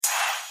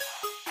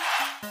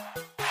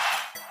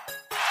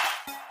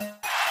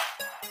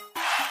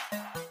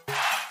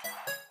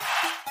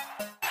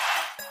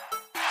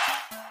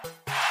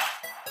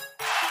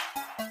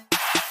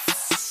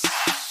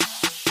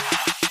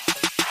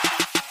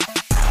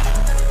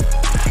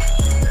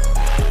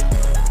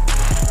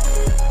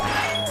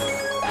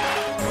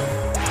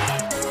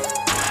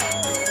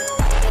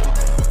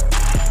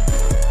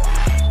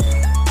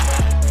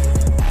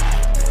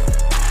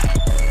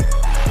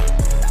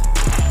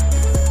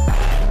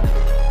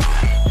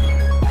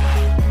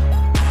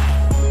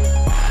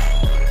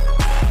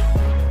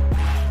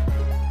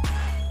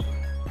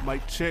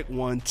Check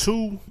 1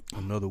 2.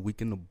 Another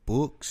week in the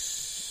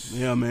books.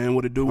 Yeah, man.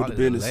 What it do Probably with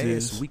the business the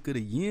is last week of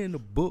the year in the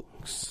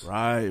books.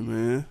 right,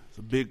 man.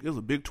 It was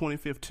a big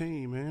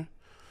 2015, man.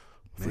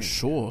 For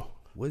sure.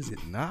 Was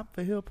it not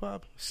for hip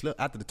hop?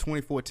 After the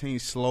 2014 real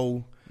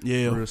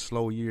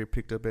slow year, it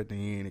picked up at the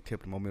end. It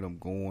kept the momentum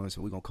going.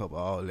 So we're gonna cover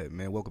all that,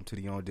 man. Welcome to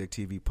the On Deck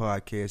TV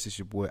podcast. It's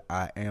your boy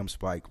I Am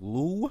Spike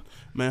Lou.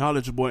 Man, holla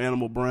at your boy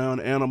Animal Brown,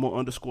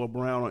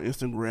 Animal_Brown on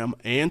Instagram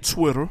and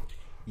Twitter.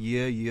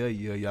 Yeah.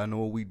 Y'all know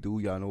what we do.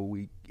 Y'all know what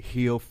we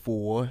here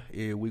for.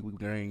 Every week we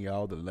bring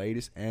y'all the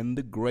latest and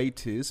the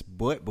greatest.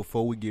 But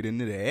before we get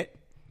into that,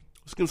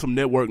 let's get some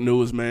network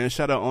news, man.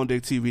 Shout out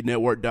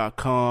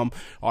OnDeckTVNetwork.com.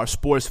 Our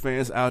sports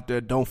fans out there,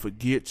 don't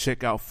forget,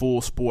 check out Full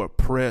Sport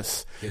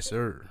Press. yes,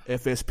 sir.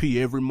 FSP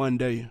every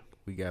Monday.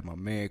 We got my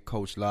man,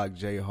 Coach Lock,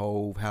 J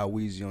Hove, How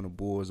Weezy on the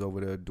boards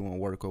over there doing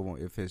work over on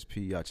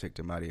FSP. Y'all check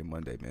them out every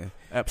Monday, man.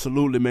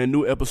 Absolutely, man.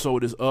 New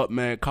episode is up,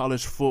 man.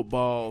 College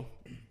football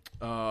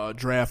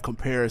draft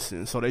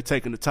comparison. So they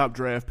taking the top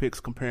draft picks,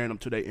 comparing them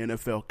to their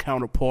NFL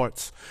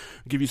counterparts.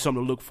 Give you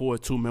something to look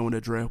forward to, man, when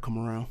that draft come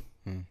around.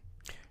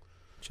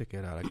 Check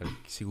that out. I gotta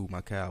see who my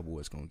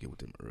Cowboys gonna get with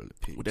them early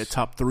picks. With that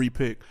top 3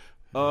 pick.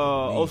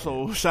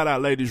 Also, shout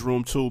out Ladies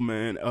Room too,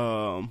 man.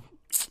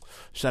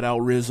 Shout out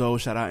Rizzo.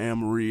 Shout out Anne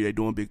Marie. They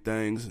doing big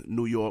things.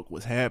 New York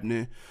was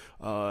happening.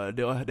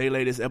 Their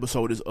latest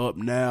episode is up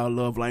now.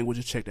 Love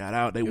Languages. Check that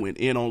out. They went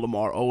in on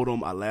Lamar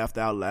Odom. I laughed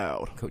out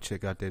loud. Go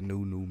check out that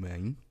new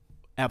man.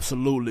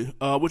 Absolutely.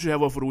 What you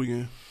have up for the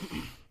weekend?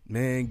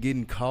 Man,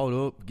 getting caught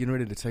up, getting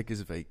ready to take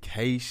his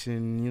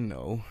vacation. You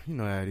know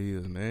how it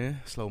is,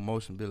 man. Slow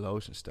motion, Bill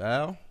Ocean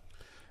style.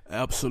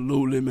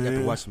 Absolutely, man. Got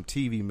to watch some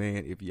TV,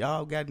 man. If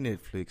y'all got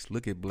Netflix,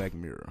 look at Black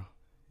Mirror.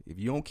 If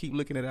you don't keep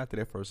looking at it after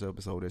that first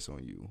episode, that's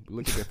on you.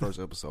 Look at that first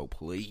episode,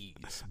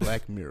 please.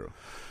 Black Mirror.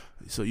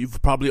 So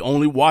you've probably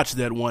only watched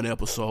that one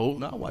episode.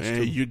 No, I watched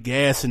and 2. You're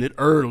gassing it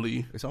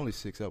early. It's only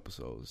 6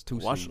 episodes,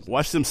 2 seasons.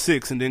 Watch them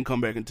 6 and then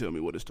come back and tell me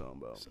what it's talking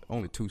about. It's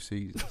only 2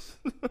 seasons.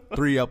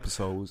 3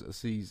 episodes a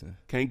season.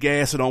 Can't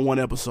gas it on one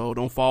episode.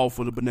 Don't fall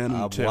for the banana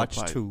in the tailpipe. I've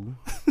watched 2.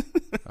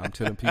 I'm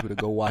telling people to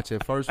go watch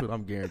that first one.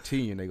 I'm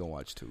guaranteeing they going to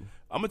watch 2.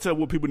 I'm going to tell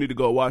what people need to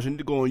go watch. They need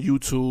to go on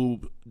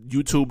YouTube,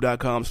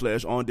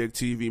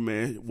 youtube.com/OnDeckTV,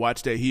 man.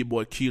 Watch that Heat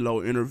Boy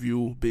Kilo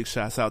interview. Big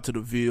shouts out to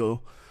the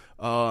Ville.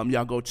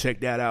 Y'all go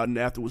check that out, and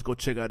afterwards go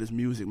check out his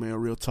music, man.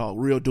 Real talk.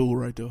 Real dude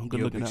right there. Good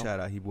looking big out. Shout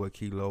out Heat Boy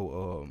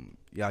Kilo.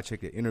 Y'all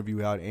check the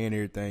interview out and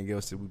everything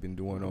else that we've been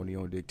doing on the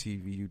On Deck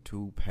TV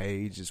YouTube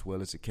page, as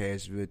well as the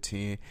Cashville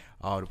 10,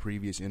 all the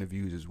previous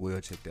interviews as well.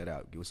 Check that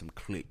out. Give us some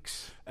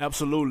clicks.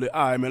 Absolutely.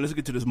 All right, man, let's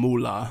get to this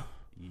moolah.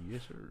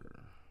 Yes, sir.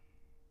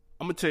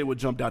 I'm going to tell you what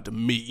jumped out to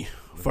me,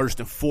 first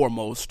and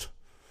foremost.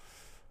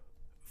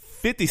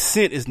 50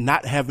 Cent is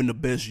not having the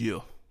best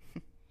year,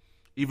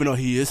 even though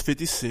he is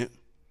 50 Cent.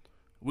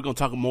 We're going to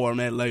talk more on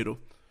that later.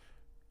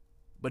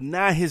 But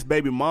now his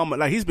baby mama,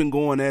 like he's been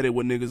going at it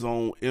with niggas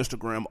on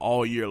Instagram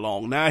all year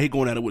long. Now he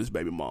going at it with his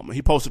baby mama.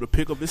 He posted a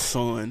pic of his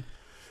son,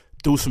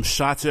 threw some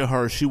shots at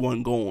her. She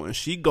wasn't going.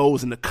 She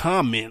goes in the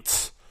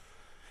comments,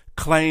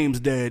 claims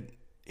that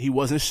he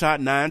wasn't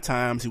shot 9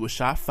 times. He was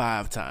shot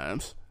 5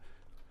 times.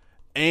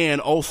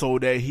 And also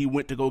that he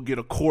went to go get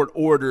a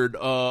court-ordered,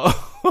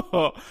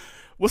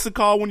 what's it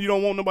called when you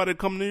don't want nobody to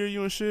come near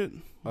you and shit?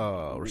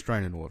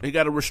 Restraining order. He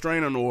got a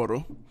restraining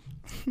order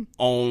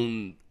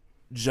on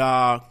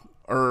Ja,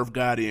 Irv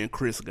Gotti, and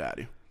Chris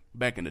Gotti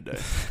back in the day.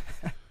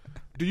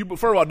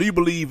 First of all, do you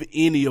believe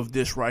any of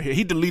this right here?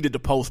 He deleted the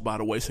post, by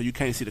the way, so you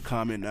can't see the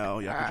comment now.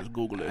 Y'all can just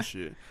Google that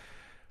shit.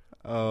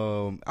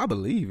 I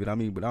believe it. I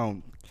mean, but I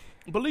don't.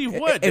 Believe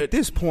what? At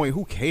this point,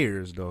 who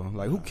cares, though?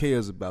 Like, who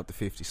cares about the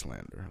 50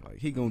 slander? Like,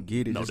 he gonna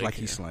get it just like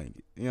he slang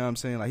it. You know what I'm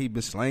saying? Like, he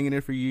been slanging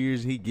it for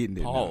years, and he getting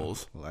it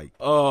Pause. now. Like,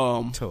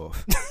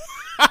 tough.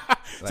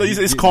 So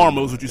it's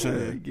karma is what you're saying.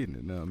 Yeah, getting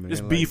it now, man.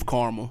 It's beef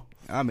karma.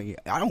 I mean,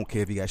 I don't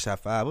care if he got shot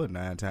 5 or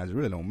 9 times. It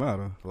really don't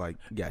matter. Like,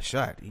 he got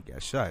shot.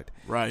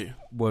 Right.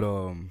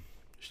 But,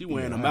 she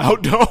wearing him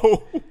out,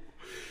 though.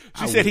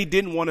 She said he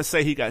didn't want to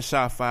say he got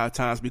shot 5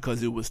 times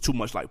because it was too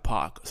much like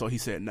Pac. So he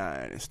said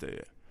 9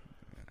 instead.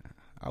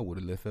 I would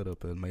have left that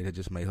up and made her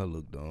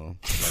look dumb.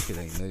 Like, it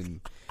ain't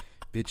nothing.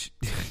 Bitch.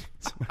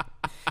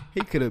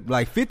 He could have,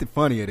 like, 50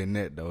 funnier than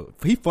that, though.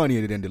 He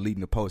funnier than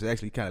deleting the post. It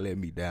actually kind of let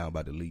me down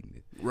by deleting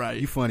it. Right.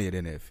 You funnier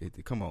than that,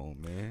 50. Come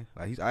on, man.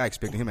 Like, I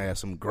expected him to have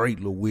some great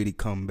little witty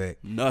comeback.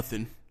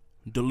 Nothing.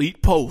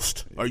 Delete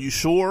post. Are you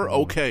sure?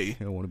 Okay. He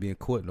don't want to be in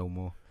court no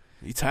more.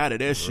 He tired of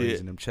that shit.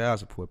 Raising them child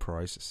support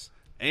prices.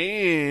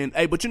 And,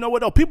 hey, but you know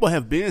what, though? People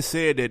have been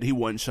said that he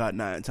wasn't shot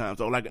 9 times,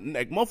 though. Like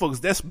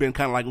motherfuckers, that's been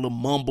kind of like little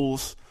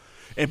mumbles.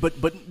 And but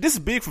this is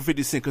big for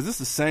 50 Cent because this is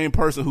the same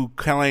person who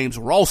claims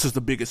Ross is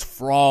the biggest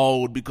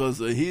fraud because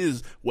of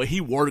where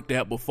he worked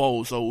at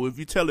before. So if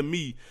you're telling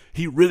me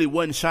he really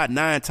wasn't shot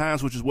 9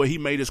 times, which is what he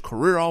made his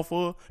career off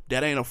of,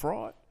 that ain't a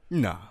fraud?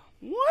 Nah.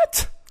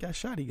 What? He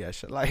got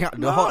shot. Like,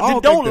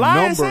 don't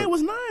lie and say it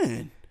was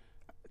 9.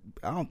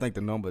 I don't think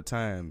the number of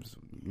times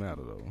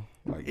matter though.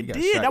 Like It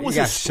did. That was he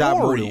got his shot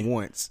more story. than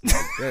once. Like,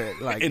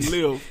 that, like And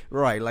live.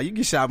 right. Like you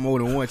get shot more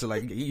than once.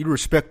 Like you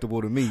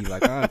respectable to me.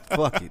 Like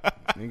fuck it,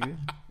 nigga.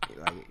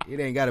 Like it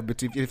ain't gotta be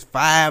if it's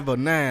 5 or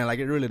 9. Like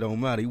it really don't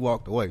matter. He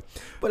walked away.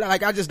 But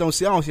like I don't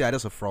see how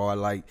that's a fraud.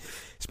 Like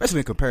especially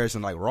in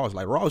comparison like Ross.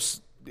 Like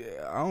Ross,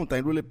 I don't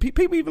think really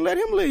people even let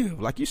him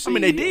live. Like you see, I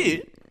mean, they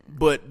did,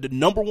 but the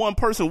number one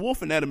person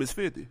wolfing at him is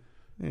 50.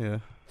 Yeah.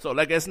 So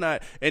like that's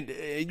not. And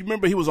you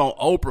remember he was on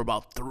Oprah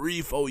about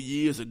 3-4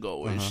 years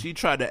ago, and she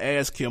tried to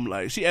ask him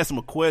she asked him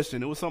a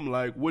question. It was something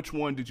like, "Which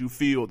one did you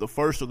feel, the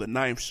first or the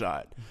 9th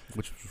shot?"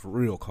 Which was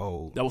real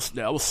cold. That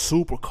was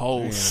super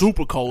cold, Man,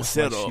 super cold Like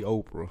setup. she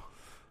Oprah.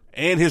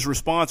 And his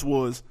response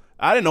was,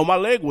 "I didn't know my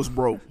leg was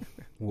broke."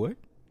 What?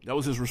 That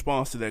was his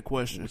response to that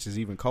question. Which is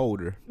even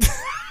colder.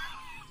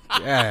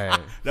 Yeah.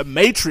 The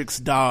Matrix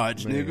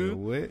dodge, Man, nigga.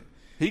 what?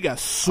 He got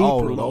super All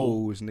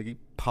low. those, nigga.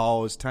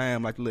 Paused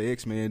time like the little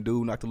X-Men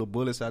dude, knocked the little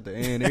bullets out the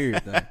end and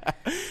everything.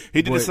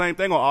 He did the But- same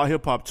thing on All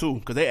Hip Hop too,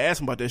 because they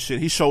asked him about that shit.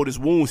 He showed his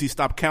wounds. He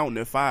stopped counting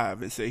at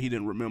 5 and said he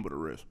didn't remember the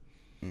rest.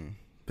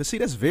 But see,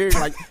 that's very,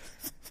 like,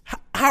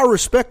 how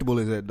respectable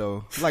is that,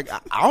 though? Like,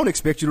 I don't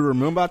expect you to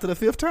remember after the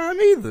 5th time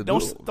either, dude.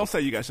 Don't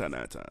say you got shot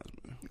 9 times,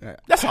 man. Yeah.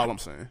 That's all I'm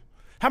saying.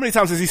 How many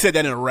times has he said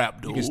that in a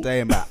rap, dude? You can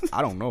stand by.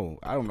 I don't know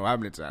how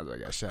many times I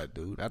got shot,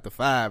 dude. After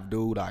 5,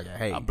 dude,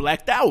 hey. I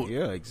blacked out.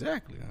 Yeah,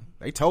 exactly.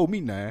 They told me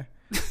 9.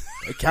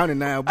 They counted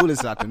 9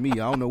 bullets after me. I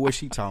don't know what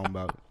she talking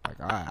about. Like,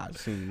 I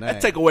seen 9.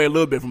 That take away a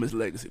little bit from his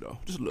legacy, though.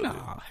 Just a little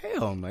Nah,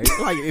 hell, man.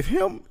 Like, if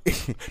him... bit.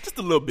 Just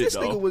a little bit, This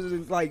though. nigga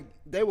was like,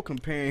 they were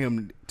comparing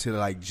him to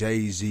like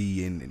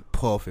Jay-Z and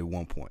Puff at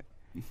one point.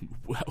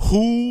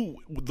 Who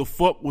the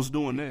fuck was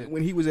doing that?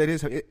 When he was at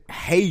his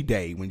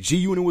heyday, when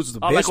G-Unit was the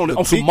Oh, like best. on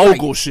the some big,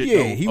 mogul like, shit, Yeah,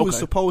 though. he was Okay.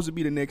 supposed to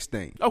be the next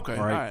thing. Okay,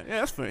 all right.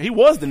 Yeah, that's fair. He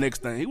was the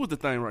next thing. He was the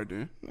thing right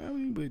there. I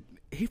mean, but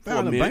he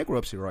filed in minute.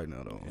 bankruptcy right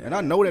now, though. And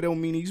I know that don't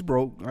mean he's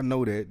broke. I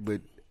know that.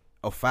 But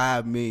a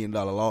 $5 million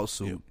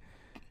lawsuit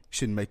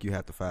shouldn't make you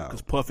have to file.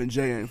 Because Puff and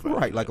Jay ain't fine.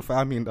 Right, like a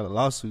 $5 million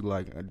lawsuit,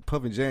 like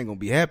Puff and Jay ain't gonna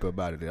be happy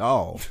about it at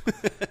all.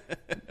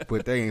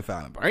 But they ain't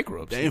filing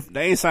bankruptcy.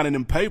 They ain't signing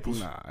them papers.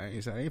 Nah, I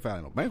ain't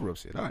filing no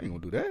bankruptcy. I ain't gonna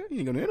do that. You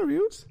ain't gonna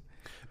interviews.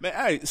 Man,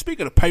 hey,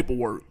 speaking of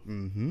paperwork,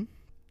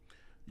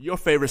 your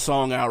favorite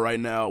song out right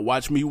now,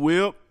 Watch Me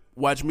Whip,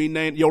 Watch Me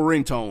Name, your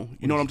ringtone.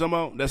 You know what I'm talking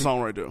about? That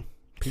song right there.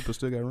 People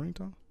still got a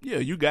ringtone? Yeah,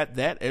 you got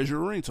that as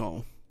your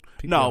ringtone.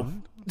 People got a No,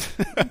 ringtone?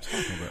 What you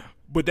talking about?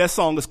 but that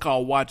song is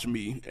called Watch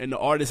Me, and the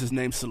artist is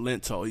named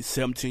Salento. He's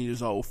 17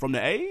 years old. From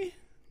the A?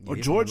 Or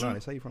Yeah, Georgia? They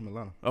say you from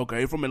Atlanta.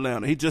 Okay, from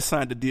Atlanta. He just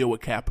signed a deal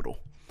with Capitol.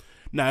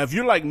 Now, if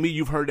you're like me,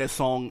 you've heard that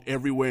song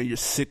everywhere and you're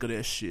sick of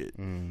that shit.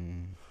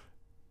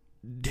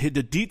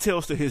 The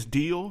details to his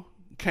deal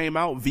came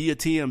out via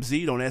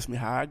TMZ. Don't ask me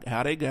how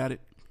they got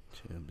it.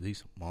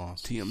 These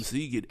monsters.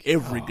 TMZ get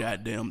every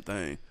goddamn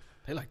thing.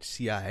 They like the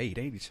CIA.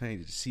 They need to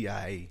change it to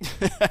CIA.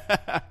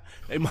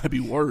 They might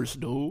be worse,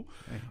 dude.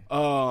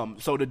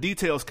 So the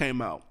details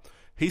came out.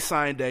 He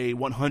signed a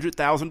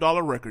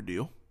 $100,000 record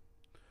deal.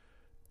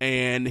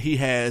 And he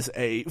has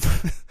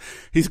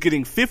he's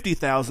getting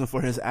 $50,000 for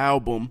his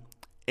album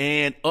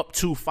and up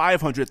to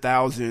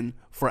 $500,000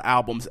 for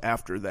albums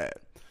after that.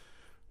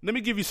 Let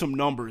me give you some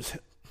numbers.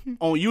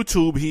 On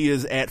YouTube, he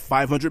is at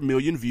 500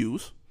 million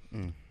views.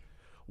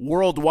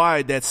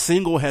 Worldwide, that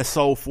single has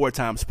sold 4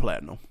 times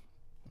platinum.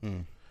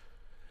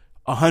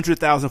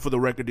 $100,000 for the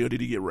record deal.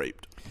 Did he get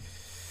raped?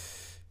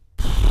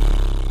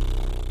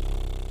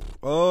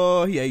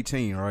 Oh, he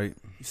 18, right?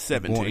 He's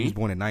 17. He was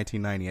born in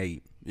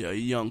 1998. Yeah, a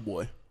young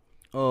boy.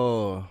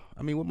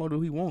 I mean, what more do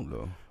he want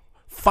though?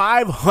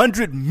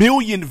 500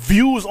 million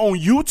views on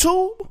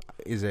YouTube?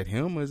 Is that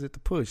him or is it the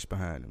push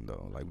behind him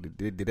though? Like,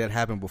 did that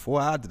happen before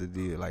or after the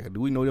deal? Like,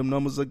 do we know them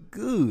numbers are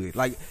good?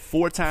 Like,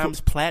 4 times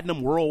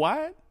platinum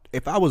worldwide?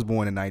 if I was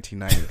born in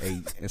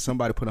 1998 and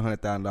somebody put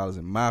 $100,000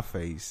 in my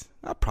face,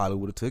 I probably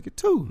would have took it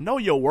too. Know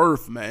your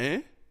worth,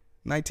 man.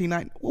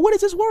 1990. Well, what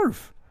is his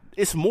worth?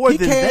 It's more He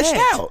than cashed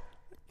that. out.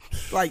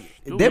 Like,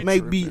 Dude, that may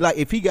tripping. be like,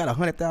 if he got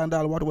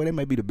 $100,000 walk away, that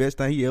may be the best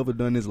thing he ever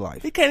done in his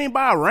life. He can't even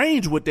buy a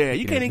range with that.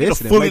 You can't even get a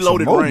Invest it and fully make some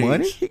loaded more range.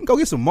 money. He can go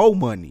get some more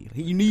money.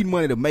 You need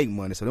money to make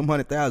money, so them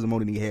 100,000 more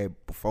than he had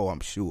before, I'm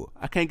sure.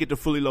 I can't get the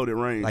fully loaded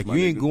range. Like, my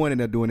you ain't nigga. going in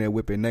there doing that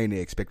whipping name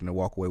expecting to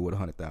walk away with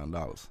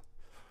 $100,000.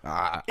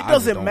 It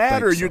doesn't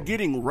matter. You're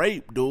getting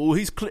raped,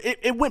 dude.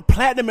 It went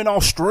platinum in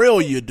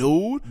Australia,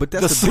 dude. But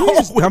that's the song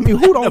business. went I mean,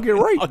 who don't platinum get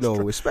in raped Australia.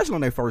 though? Especially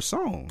on their first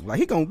song. Like,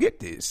 he gonna get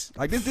this.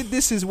 Like,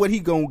 this is what he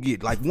gonna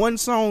get. Like, one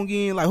song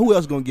in. Like, who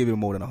else gonna give him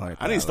more than $100,000?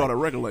 I didn't start a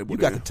record label. You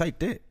got to then. take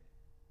that.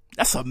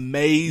 That's You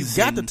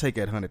amazing. got to take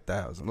that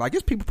 $100,000. Like,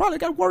 there's people probably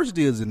got worse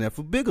deals in there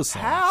for bigger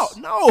songs. How?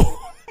 No.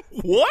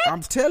 What?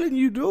 I'm telling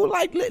you, dude.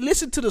 Like,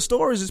 listen to the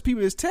stories these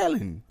people is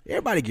telling.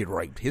 Everybody get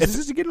raped. His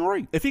sister getting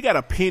raped. If he got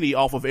a penny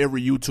off of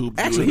every YouTube view,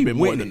 Actually, it'd he been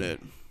more winning. than that.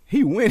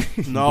 He winning.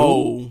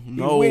 No, dude.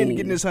 no. He winning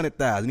getting this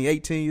 $100,000. He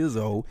 18 years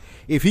old.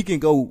 If he can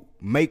go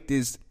make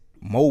this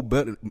more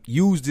better,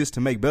 use this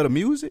to make better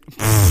music,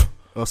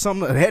 or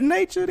something of that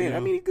nature, then I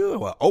mean, he good.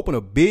 Well, open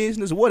a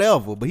business,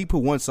 whatever. But he put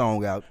one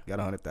song out, got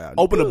 100,000.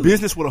 Open a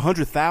business with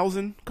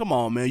 100,000? Come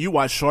on, man. You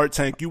watch Shark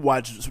Tank, you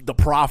watch The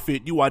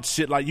Prophet, you watch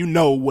shit like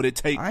what it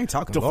takes. I ain't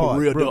talking to large, for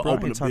real bro, to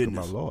open I ain't a talking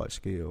business. about large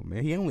scale,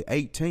 man. He only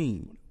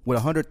 18 with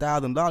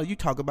 $100,000. You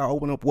talk about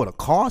opening up a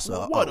car?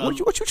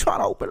 What you trying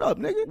to open up,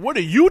 nigga? What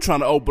are you trying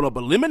to open up? A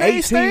lemonade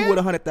 18 stand? with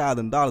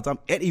 $100,000.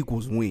 That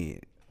equals win.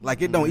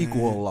 Like, it don't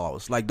equal a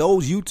loss. Like,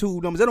 those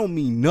YouTube numbers, that don't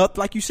mean nothing.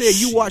 Like you said,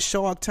 you watch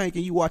Shark Tank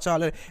and you watch all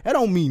that. That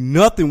don't mean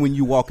nothing when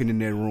you walking in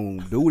that room,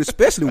 dude.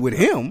 Especially with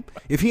him.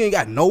 If he ain't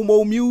got no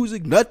more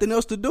music, nothing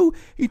else to do,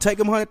 he take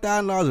him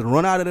 $100,000 and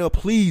run out of there.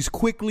 Please,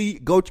 quickly,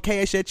 go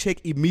cash that check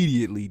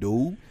immediately,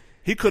 dude.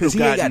 He could have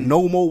ain't got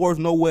no more worth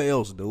nowhere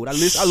else, dude. I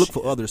look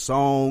for other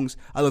songs.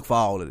 I look for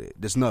all of it.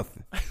 There's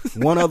nothing.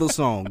 One other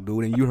song,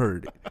 dude, and you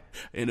heard it.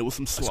 And it was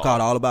some slaw. It's called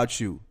All About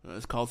You.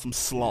 It's called some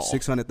slaw.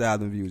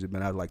 600,000 views. It's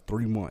been out like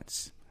 3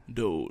 months.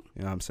 Dude. You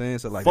know what I'm saying?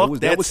 So like Fuck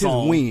that was his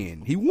song.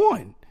 win. He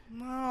won.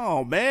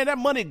 No, man, that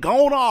money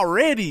gone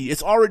already.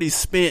 It's already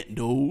spent,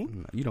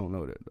 dude. You don't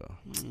know that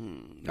though.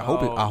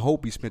 No. I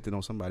hope he spent it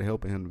on somebody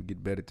helping him to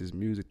get better at this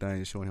music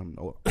thing, showing him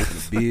open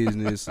a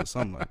business or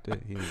something like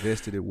that. He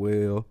invested it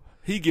well.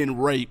 He getting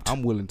raped.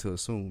 I'm willing to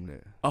assume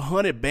that.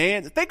 100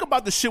 bands. Think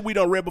about the shit we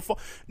done read before.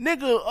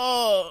 Nigga,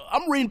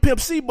 I'm reading Pimp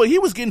C, but he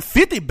was getting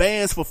 50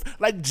 bands for,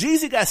 like,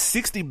 Jeezy got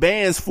 60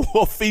 bands for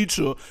a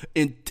feature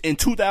in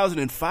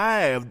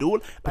 2005,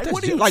 dude. Like,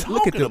 what are you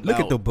talking about? Look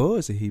at the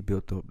buzz that he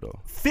built up though.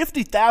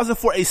 50,000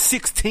 for a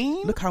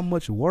 16? Look how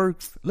much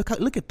work. Look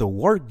at the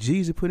work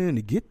Jeezy put in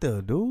to get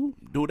there, dude.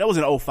 Dude, that was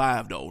in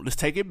 05 though. Let's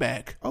take it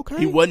back. Okay.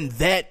 He wasn't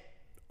that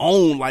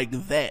on like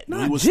that.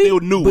 Nah, he was G, still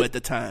new but- at the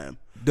time.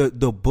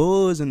 The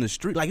buzz in the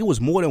street, like it was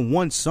more than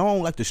one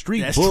song. Like the street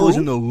That's buzz true.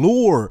 and the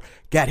lure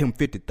got him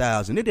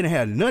 50,000. It didn't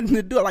have nothing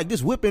to do like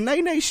this whipping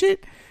nay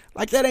shit.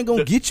 Like that ain't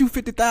gonna get you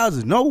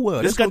 50,000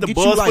 nowhere. This That's got the gonna get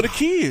buzz you like for the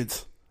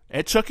kids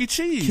at Chuck E.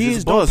 Cheese. kids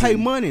It's don't pay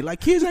buzzing. money.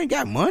 Like kids ain't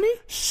got money.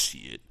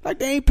 Shit. Like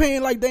they ain't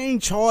paying. Like they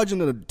ain't charging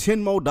the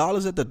 $10 more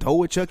at the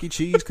door at Chuck E.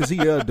 Cheese because he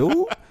a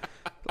dude.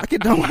 Like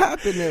it don't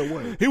happen that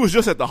way. He was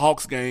just at the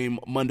Hawks game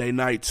Monday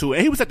night too,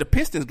 and he was at the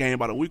Pistons game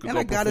about a week ago. And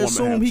I gotta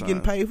performing assume he halftime.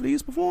 getting paid for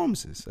these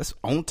performances. That's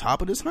on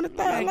top of this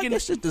 100,000. Like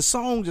that's just the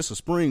song, just a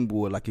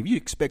springboard. Like if you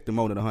expect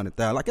more than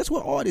 100,000, like that's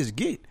what artists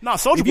get. Nah,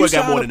 Soulja If Boy you got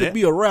sign more up than to that.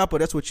 be a rapper,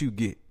 that's what you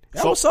get.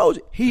 That So- was Soulja.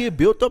 He had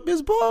built up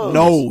his buzz.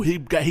 No, he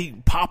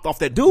popped off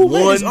that dude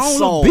made one his own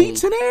song.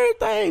 beats and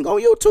everything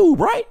on YouTube,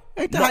 right?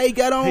 Ain't that No, how he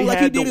got on? he Like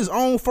had he did the- his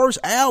own first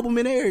album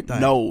and everything.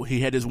 No, he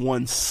had his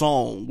one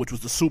song, which was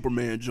the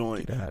Superman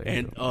joint, Get outta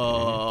and here,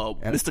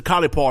 man. Mr.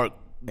 Collie Park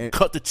and-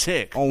 cut the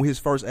check. On his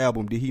first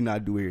album, did he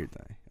not do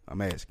everything?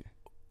 I'm asking.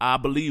 I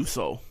believe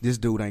so. This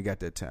dude ain't got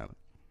that talent.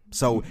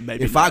 So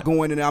Maybe if I not.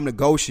 go in and I'm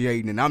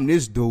negotiating and I'm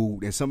this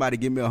dude and somebody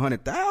give me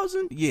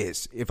 100,000,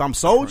 yes. If I'm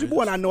Soulja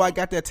Boy and I know I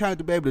got that talent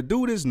to be able to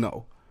do this,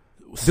 no.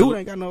 Dude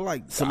ain't got no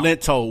like.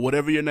 Salento,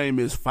 whatever your name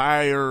is,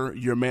 fire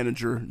your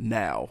manager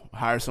now.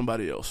 Hire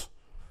somebody else.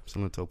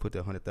 Salento put that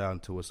 100,000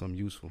 towards something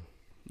useful.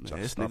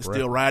 Man, this nigga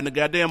still riding the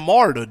goddamn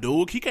martyr,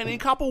 dude. He can't even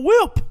cop a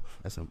whip.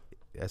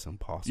 That's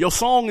impossible. Your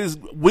song is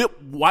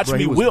whip, watch Bro,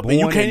 me he was whip, and you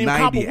born can't in even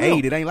cop a 98.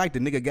 whip. It ain't like the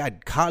nigga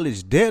got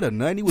college debt or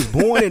nothing. He was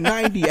born in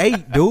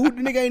 98, dude.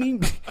 The nigga ain't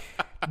even.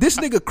 This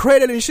nigga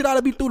credit and shit ought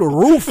to be through the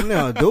roof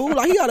now, dude.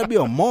 Like he ought to be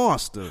a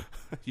monster.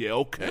 Yeah,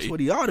 okay. That's what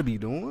he ought to be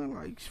doing.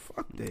 Like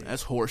fuck that.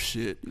 That's horse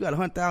shit. You got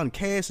 100,000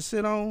 cash to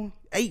sit on.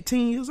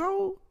 18 years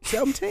old,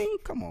 17.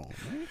 Come on,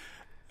 man.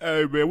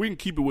 Hey man, we can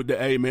keep it with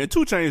the A man.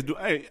 2 Chainz do.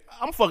 Hey,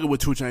 I'm fucking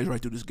with 2 Chainz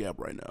right through this gap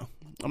right now.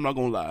 I'm not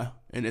gonna lie,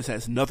 and this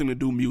has nothing to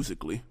do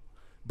musically,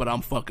 but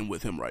I'm fucking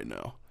with him right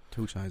now.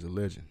 2 Chainz a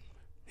legend.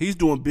 He's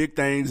doing big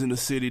things in the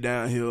city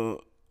down here.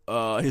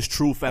 His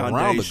True Foundation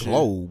Around the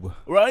globe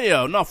right?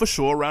 Yeah, no, for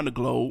sure, around the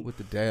globe. with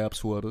the dab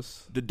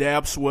sweaters. The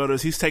dab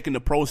sweaters. He's taking the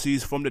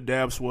proceeds from the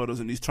dab sweaters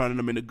and he's turning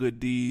them into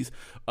good deeds.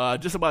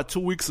 Just about 2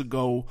 weeks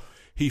ago,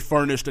 he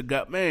furnished a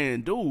guy.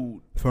 Man,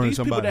 dude, Furnished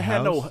these people that somebody's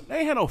had house? they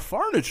ain't had no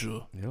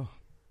furniture. Yeah.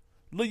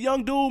 Little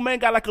young dude, man,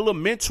 got like a little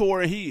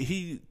mentor, and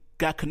he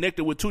got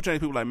connected with 2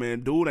 Chainz people. Like, man,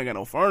 dude ain't got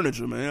no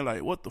furniture, man.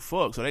 Like, what the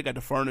fuck? So they got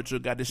the furniture,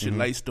 got this shit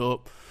laced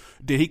up.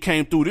 Then he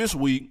came through this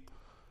week.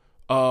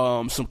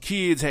 Some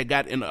kids had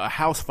got in a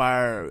house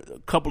fire. A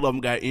couple of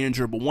them got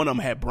injured, but one of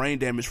them had brain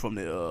damage from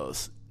the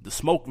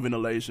smoke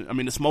ventilation. I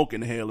mean, the smoke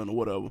inhaling or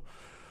whatever.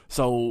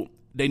 So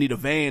they need a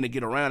van to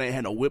get around. They ain't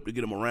had no whip to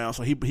get them around.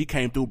 So he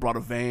came through, brought a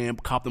van,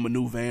 copped them a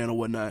new van or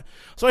whatnot.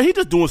 So he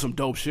just doing some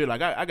dope shit.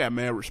 Like I got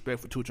mad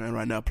respect for 2 Chainz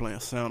right now playing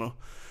Santa,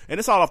 and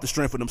it's all off the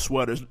strength of them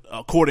sweaters,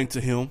 according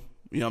to him.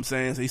 You know what I'm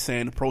saying? So he's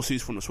saying the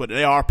proceeds from the sweater,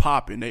 they are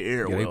popping. They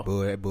air Yeah, well.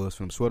 that buzz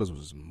from sweaters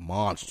was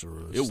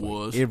monstrous. It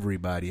was.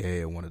 Everybody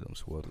had one of them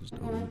sweaters,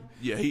 dude.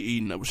 Yeah, he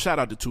eating up. Shout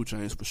out to 2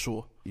 Chainz for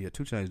sure. Yeah,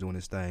 2 Chainz doing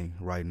his thing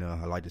right now.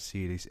 I like to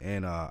see it.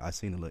 And I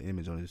seen a little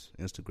image on his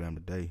Instagram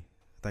today.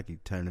 I think he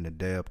turning the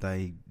dab thing.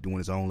 He doing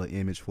his own little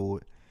image for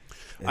it.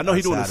 And I know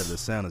he doing outside this- of the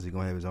Santas, he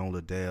gonna have his own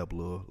little dab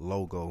little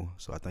logo.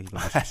 So I think he's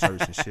gonna do some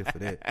shirts and shit for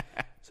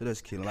that. So that's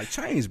killing. Like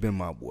Chainz been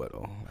my boy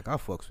though. Like I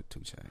fucks with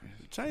 2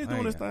 Chainz. Chainz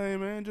doing his thing,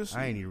 man.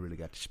 I ain't even really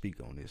got to speak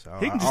on this.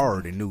 I just,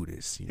 already knew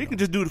this. He can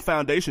just do the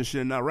foundation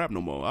shit and not rap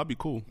no more. I'll be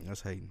cool.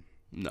 That's hating.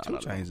 Nah, 2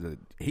 Chainz,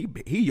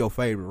 he your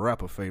favorite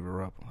rapper.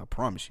 I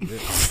promise you that.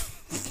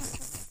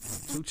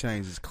 2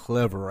 Chainz is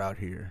clever out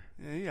here.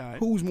 Yeah, right.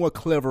 Who's more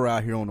clever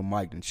out here on the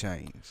mic than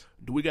Chainz?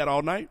 Do we got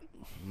all night?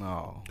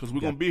 No, because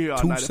we're gonna be here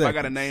all night. Seconds. If I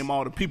gotta name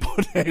all the people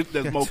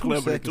that's more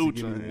clever than 2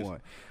 Chainz.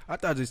 I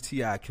thought this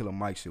T.I. Killer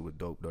Mike shit was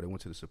dope though. They went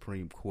to the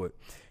Supreme Court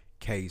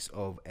case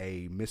of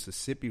a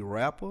Mississippi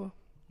rapper.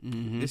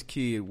 Mm-hmm. This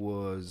kid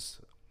was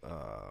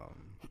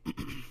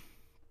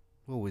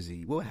what was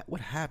he? What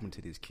happened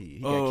to this kid? He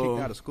got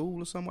kicked out of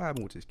school or something? What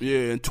happened with this kid?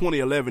 Yeah, in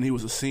 2011 he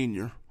was a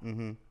senior.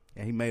 Mm-hmm.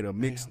 And he made a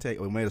mixtape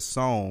or made a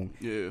song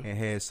and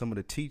had some of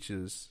the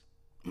teachers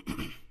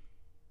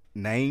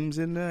names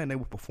in there, and they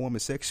were performing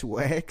sexual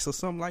acts or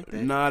something like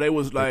that. Nah, they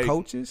was like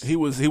coaches. He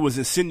was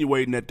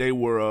insinuating that they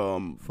were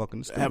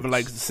fucking having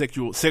like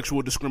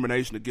sexual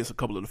discrimination against a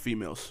couple of the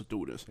female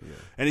students. Yeah.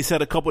 And he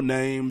said a couple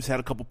names, had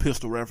a couple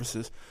pistol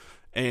references,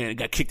 and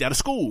got kicked out of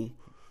school.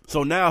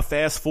 So now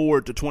fast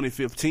forward to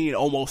 2015,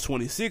 almost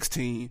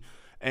 2016,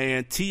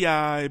 and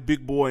T.I.,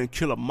 Big Boy, and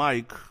Killer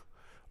Mike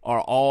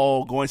are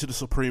all going to the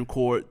Supreme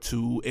Court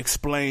to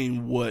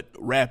explain what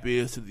rap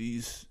is to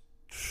these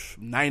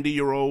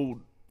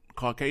 90-year-old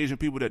Caucasian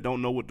people that don't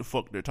know what the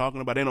fuck they're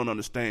talking about. They don't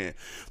understand.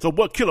 So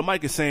what Killer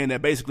Mike is saying,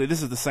 that basically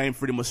this is the same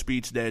freedom of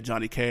speech that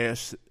Johnny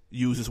Cash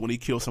uses when he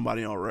kills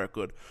somebody on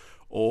record,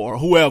 or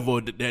whoever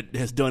that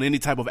has done any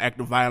type of act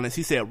of violence.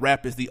 He said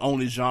rap is the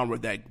only genre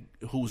that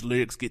whose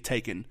lyrics get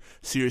taken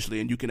seriously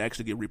and you can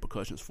actually get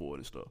repercussions for it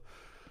and stuff.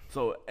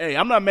 So, hey,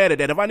 I'm not mad at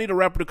that. If I need a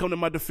rapper to come to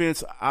my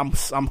defense, I'm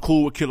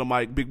cool with Killer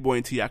Mike. Big Boy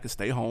and T.I. can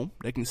stay home.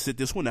 They can sit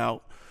this one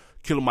out.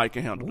 Killer Mike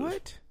can handle this.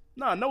 What?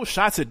 Nah, no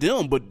shots at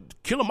them, but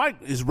Killer Mike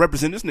is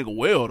representing this nigga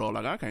well, though.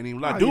 Like, I can't even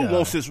lie. Dude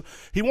wants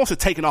it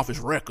taken off his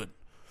record.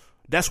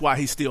 That's why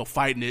he's still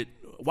fighting it.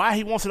 Why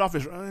he wants it off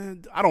his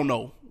I don't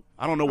know.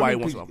 I don't know why he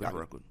wants it off his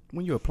record.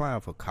 When you're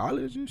applying for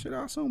college and shit,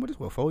 I assume, but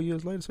it's 4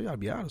 years later, so you gotta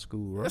be out of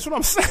school, right? That's what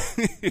I'm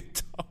saying.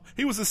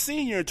 He was a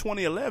senior in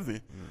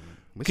 2011.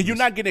 Can you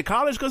not get in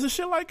college because of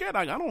shit like that?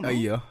 Like, I don't know.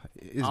 Yeah,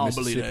 it's I don't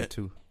believe that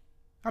too.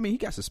 I mean, he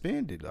got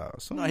suspended.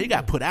 No, he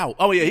got put out.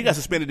 Oh yeah, he got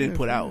suspended and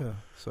put out.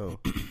 So,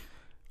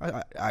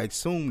 I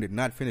assumed that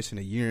not finishing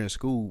a year in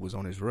school was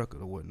on his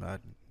record or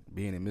whatnot.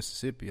 Being in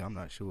Mississippi, I'm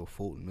not sure.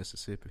 Fulton,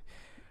 Mississippi.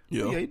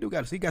 Yeah, he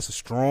got some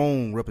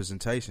strong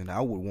representation. I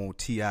would want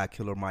T.I.,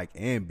 Killer Mike,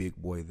 and Big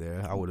Boy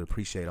there. I would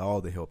appreciate all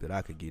the help that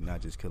I could get,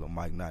 not just Killer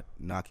Mike, not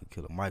knocking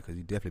Killer Mike because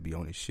he definitely be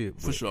on his shit.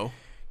 For sure.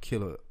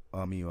 T.I.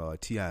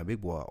 and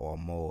Big Boy are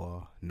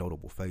more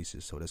notable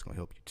faces, so that's gonna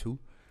help you too.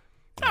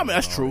 I mean,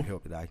 that's true.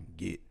 Help that I can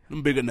get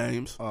them bigger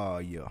names.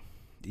 Yeah.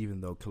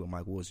 Even though Killer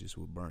Mike was just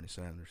with Bernie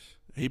Sanders,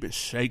 he been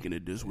shaking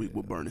it this week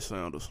with Bernie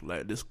Sanders.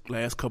 Like this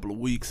last couple of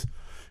weeks,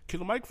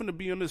 Killer Mike finna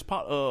be on this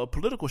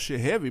political shit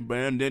heavy,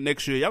 man. Then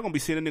next year y'all gonna be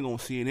seeing a nigga on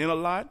CNN a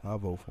lot. I'll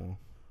vote for him.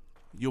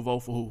 You'll vote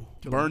for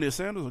who? Bernie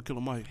Sanders or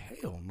Killer Mike?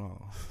 Hell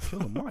no,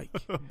 Killer Mike.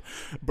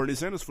 Bernie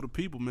Sanders for the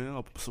people,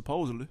 man.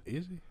 Supposedly.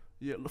 Is he?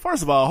 Yeah.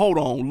 First of all, hold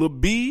on. Lil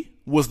B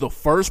was the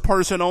first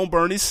person on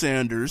Bernie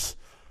Sanders.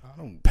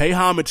 Pay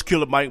homage,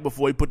 Killer Mike,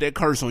 before he put that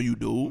curse on you,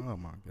 dude. Oh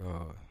my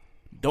god.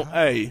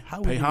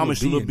 Pay homage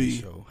to Lil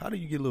B. How do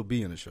you get Lil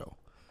B in the show?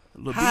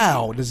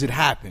 How does it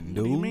happen, dude?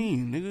 What do you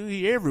mean, nigga?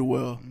 He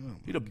everywhere.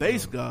 He the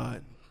bass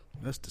god.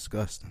 That's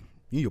disgusting.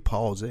 You need to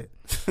pause it.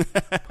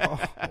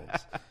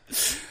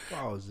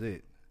 Pause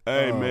it.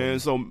 Hey man,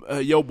 so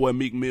your boy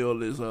Meek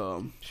Mill is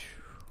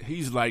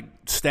he's like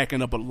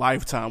stacking up a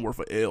lifetime worth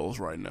of L's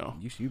right now.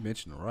 You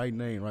mentioned the right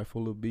name, right,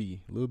 for Lil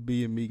B. Lil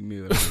B and Meek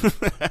Mill.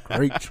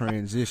 Great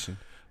transition.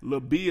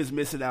 Lil B is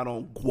missing out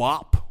on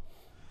guap.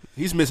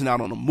 He's missing out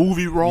on a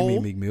movie role.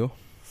 You mean Meek Mill?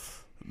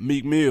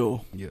 Meek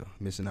Mill. Yeah,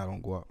 missing out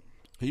on guap.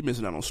 He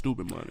missing out on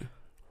stupid money.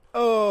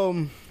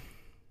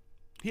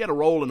 He had a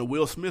role in the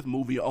Will Smith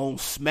movie on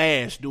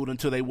Smash, dude,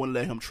 until they wouldn't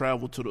let him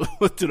travel to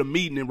the to the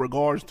meeting in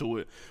regards to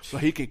it. So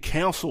he can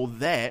cancel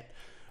that.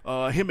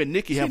 Him and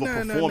Nicki have a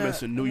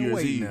performance in New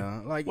Year's Eve.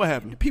 Like, what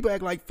happened? People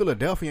act like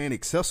Philadelphia ain't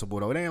accessible,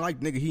 though. It ain't like,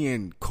 nigga, he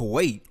in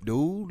Kuwait,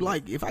 dude.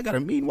 Like, if I got a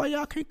meeting, why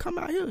y'all can't come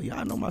out here?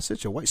 Y'all know my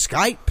situation.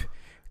 Skype.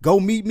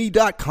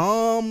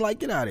 GoMeetMe.com. Like,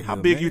 get out of here. How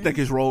big man. You think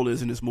his role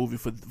is in this movie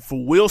for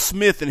Will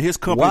Smith and his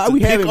company Why to we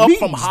pick having up meetings,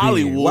 from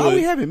Hollywood? Then? Why are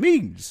we having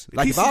meetings?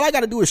 Like, if all I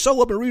got to do is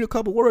show up and read a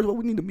couple words, what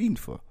we need a meeting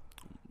for?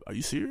 Are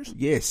you serious?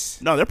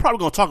 Yes. No, they're probably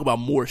going to talk about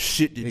more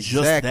shit than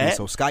just that.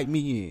 So Skype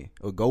me in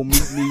or go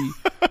meet me,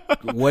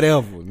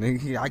 whatever.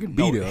 Nigga, I can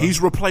be there. He's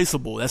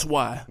replaceable. That's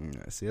why.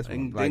 Yeah, see, that's they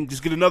can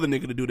just get another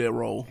nigga to do that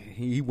role.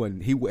 He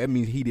wasn't. That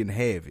means he didn't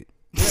have it.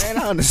 And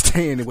I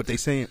understand what they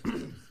saying.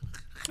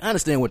 I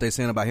understand what they're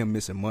saying about him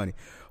missing money.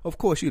 Of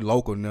course, you're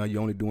local now.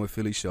 You're only doing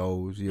Philly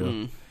shows.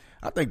 Yeah.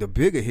 I think the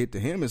bigger hit to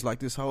him is like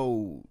this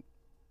whole,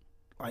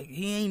 like,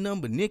 he ain't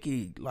nothing but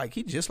Nicki. Like,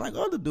 he just like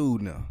other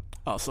dude now.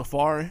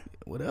 Safari?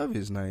 Whatever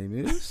his name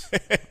is.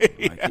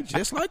 Like, he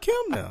just like him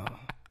now.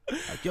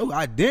 Like, your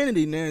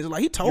identity now is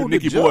like, he told the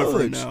Nicki judge.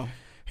 boyfriend now.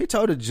 He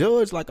told the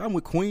judge, like, I'm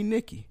with Queen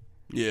Nicki.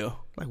 Yeah.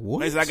 Like,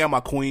 what? He said, I got my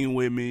queen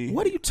with me.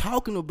 What are you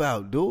talking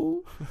about,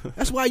 dude?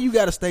 That's why you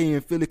got to stay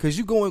in Philly, because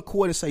you go in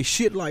court and say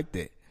shit like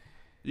that.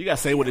 You got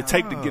to say what it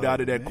take to get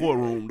out of that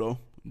courtroom, though.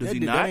 Does he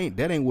not?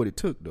 That ain't what it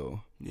took,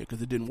 though. Yeah,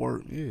 because it didn't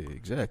work. Yeah,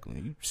 exactly.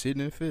 You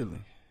sitting in Philly.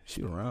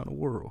 She around the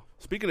world.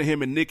 Speaking of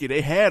him and Nicki, they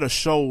had a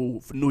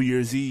show for New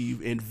Year's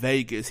Eve in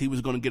Vegas. He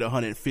was going to get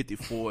 $150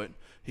 for it.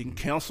 He can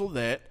cancel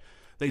that.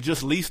 They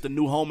just leased a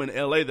new home in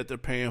L.A. that they're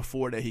paying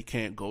for that he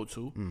can't go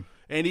to.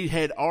 And he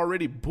had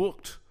already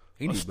booked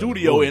a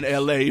studio in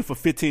L.A. for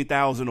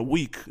 $15,000 a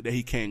week that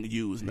he can't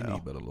use now. He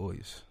need better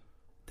lawyers.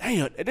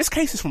 Damn, this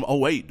case is from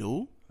 2008,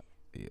 dude.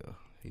 Yeah,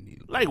 he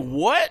need. Like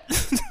what?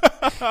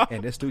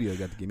 And that studio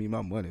got to give me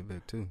my money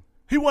back too.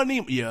 He wasn't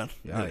even.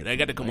 Yeah, they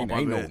got to come up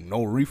on that. Ain't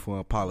no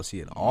refund policy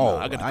at all.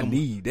 I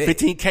need that.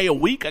 $15K a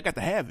week. I got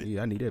to have it.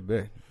 Yeah, I need that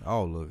back.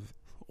 All of it.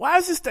 Why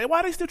is this?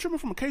 Why are they still tripping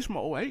from a case from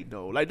 2008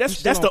 though? Like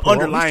that's the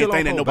underlying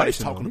thing that nobody's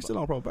talking about. He's still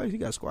on probation. He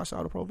got squashed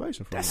out of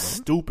probation from. That's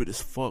stupid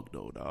as fuck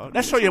though, dog.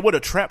 That show you what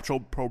a trap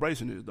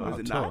probation is, though.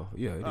 Is it not?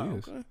 Yeah,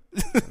 it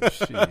is.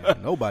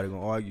 Shit, nobody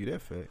gonna argue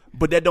that fact.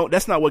 But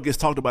that's not what gets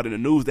talked about in the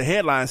news. The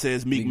headline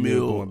says Meek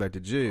Mill going back to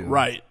jail.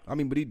 Right. I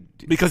mean, but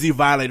because he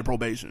violated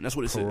probation. That's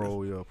what it says.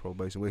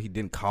 Probation. Where he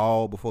didn't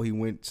call before he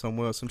went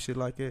somewhere, some shit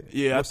like that.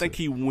 Yeah, I think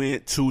he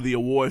went to the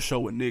award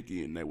show with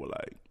Nicki, and they were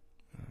like,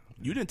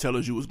 "You didn't tell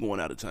us you was going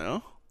out of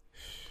town."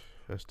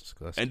 That's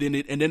disgusting.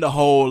 And then the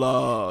whole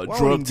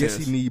drug test. I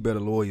guess he need better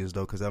lawyers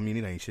though, because I mean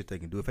it ain't shit they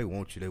can do. If they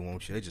want you, they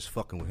want you. They just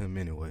fucking with him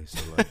anyway. So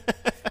like,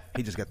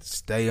 he just got to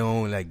stay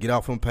on, like get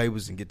off them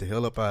papers and get the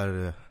hell up out of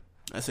there.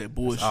 That's that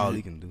bullshit. That's all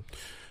he can do.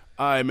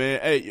 All right, man.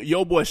 Hey,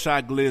 your boy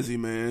Shy Glizzy,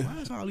 man.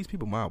 Why is all these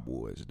people my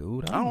boys,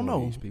 dude? I don't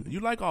know. These people. You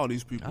like all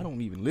these people. I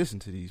don't even listen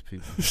to these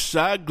people.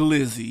 Shy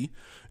Glizzy,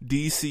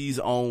 DC's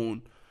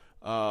own,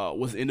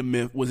 was in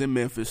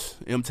Memphis,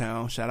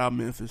 M-Town. Shout out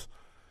Memphis.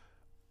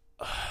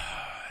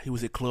 He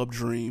was at Club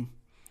Dream,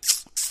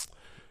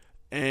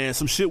 and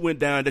some shit went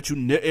down that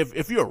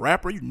if you're a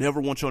rapper, you never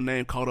want your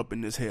name caught up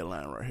in this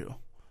headline right here.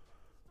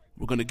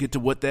 We're gonna get to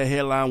what that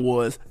headline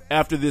was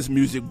after this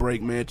music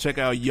break, man. Check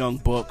out Young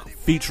Buck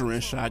featuring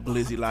Shy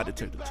Glizzy, Lie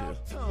Detector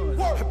Test.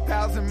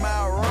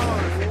 1,000-mile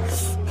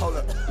run. Hold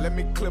up, let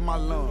me clear my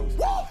lungs.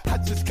 I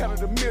just counted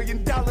 $1 million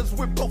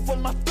with both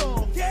of my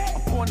thumbs.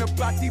 I'm pouring up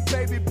out these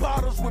baby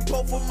bottles with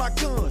both of my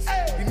guns.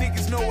 You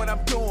niggas know what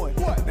I'm doing.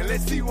 Now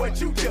let's see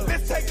what you do.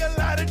 Let's take a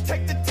lie to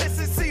take the test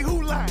and see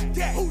who lying.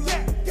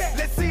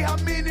 Let's see how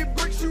many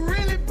bricks you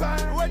really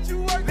buying. What you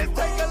working? Let's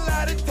take a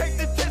lie to take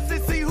the test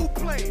and see who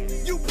playing.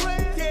 You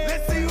playing?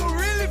 Let's see who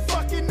really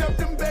fucking up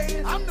them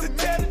bands. I'm the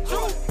tell the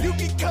truth. You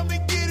can come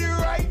and get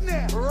it right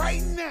now.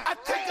 Right now. I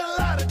take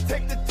a lot to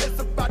take the test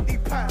about these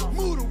pounds.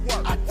 Move to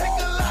work. I take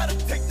a lot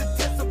to take the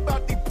test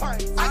about these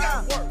pints. I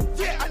got work.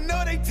 Yeah, I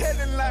know they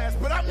telling lies,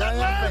 but I'm not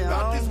lying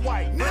about this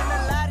white. Now a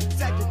lot to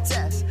take the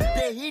test.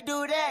 Did he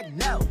do that?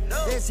 No.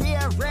 Is he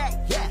a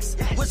rat? Yes.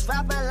 Was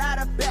rap a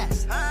lot of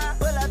best.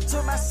 Pull up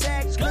to my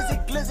set,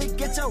 glizzy,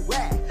 get your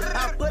wet.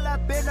 I pull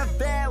up in the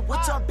van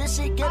with your bitch,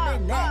 she give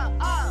me that.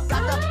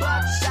 Got the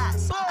buck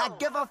shots, I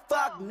give a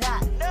fuck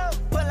not.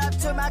 Pull up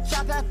to my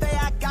trap cafe,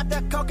 I got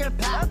the coke and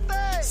pop.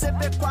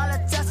 Sippin'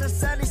 quality and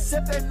sunny,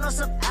 sippin' on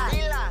some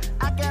ice.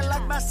 I get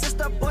like my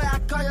sister, boy, I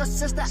call your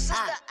sister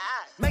I.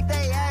 Make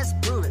they ass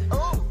prove it.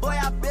 Boy,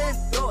 I been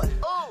through it.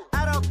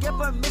 I don't get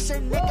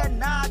permission, nigga,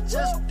 nah,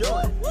 just do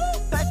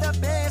it. Pack the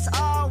bands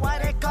all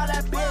white, they call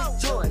that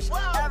bitch Jewish.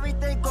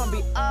 Everything gon'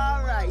 be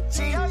alright,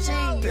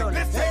 GG.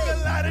 Let's take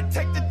a lie to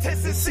take the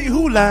test and see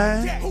who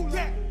lying.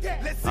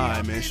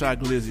 Alright, man, Shy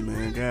Glizzy,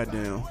 man,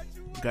 goddamn.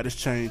 Got his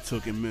chain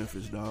took in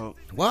Memphis, dog.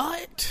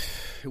 What?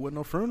 It wasn't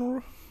no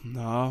funeral?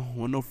 No,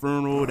 wasn't no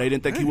funeral. They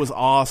didn't think he was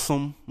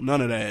awesome. None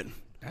of that.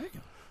 Damn.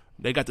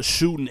 They got the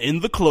shooting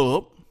in the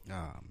club.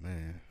 Ah,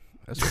 man.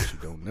 That's what you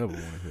don't never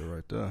want to hear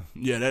right there.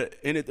 Yeah,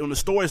 when the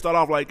story start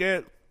off like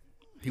that,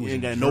 he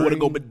ain't got nowhere to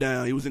go but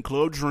down. He was in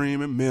Club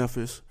Dream in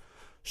Memphis.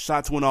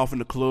 Shots went off in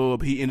the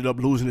club. He ended up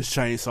losing his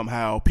chain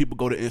somehow. People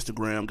go to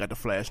Instagram, got the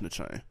flash in the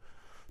chain.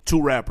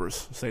 2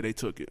 rappers say they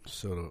took it.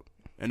 Shut up.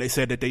 And they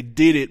said that they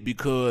did it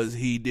because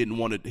he didn't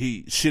want it.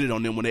 He shitted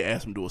on them when they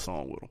asked him to do a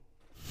song with them.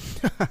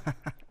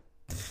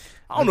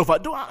 I don't know if I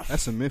do.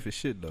 That's some Memphis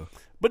shit, though.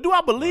 But do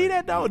I believe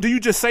that, though? Do you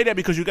just say that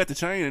because you got the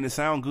chain and it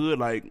sound good?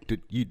 Like,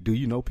 do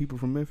you know people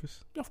from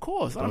Memphis? Of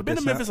course. I've been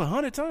to Memphis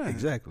 100 times.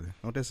 Exactly.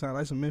 Don't that sound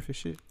like some Memphis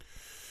shit?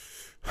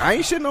 I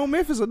ain't shitting on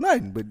Memphis or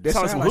nothing, but that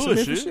sounds like some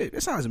Memphis shit.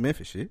 That sounds like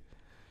Memphis shit.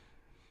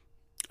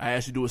 I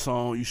asked you to do a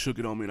song, you shook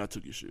it on me, and I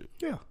took your shit.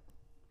 Yeah.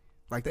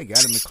 Like, they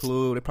got in the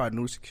club. They probably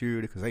knew the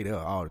security because they there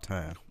all the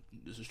time.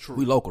 This is true.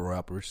 We local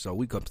rappers, so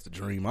we come to the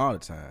Dream all the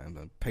time.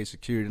 And pay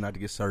security not to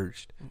get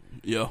searched.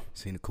 Yeah.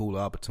 Seen a cool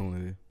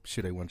opportunity.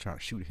 Shit, they wasn't trying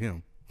to shoot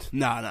him.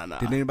 Nah.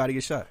 Didn't anybody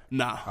get shot?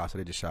 Nah. Oh, so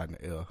they just shot in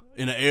the air.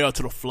 In the air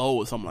to the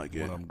floor or something like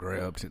that. One of them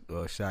grabbed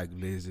Shy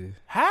Glizzy.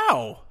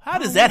 How? How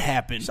does that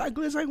happen? Shy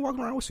Glizzy ain't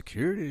walking around with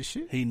security and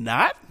shit. He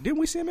not? Didn't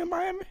we see him in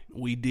Miami?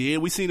 We did.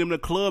 We seen him in the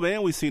club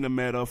and we seen him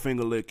at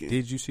Finger Licking.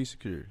 Did you see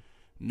security?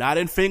 Not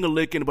in finger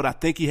licking, but I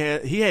think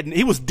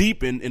he was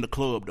deep in the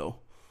club though.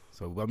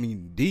 So I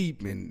mean,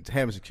 deep and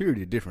having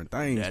security are different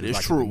things. That is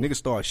like, true. If a nigga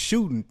start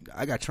shooting,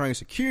 I got trained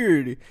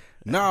security.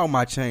 Now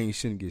my chain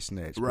shouldn't get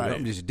snatched. Right. But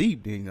I'm just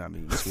deep. Then I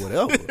mean, it's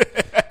whatever.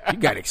 You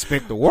gotta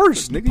expect the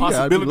worst, nigga. You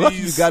gotta be lucky you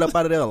Possibilities. got up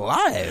out of there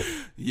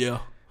alive. Yeah.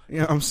 You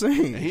know what I'm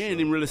saying? He ain't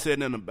even really said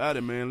nothing about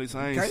it, man. At least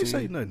I ain't Can't seen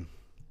say it. nothing.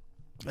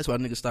 That's why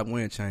niggas stop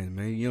wearing chains,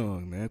 man. You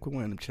young, man. Quit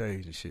wearing them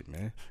chains and shit,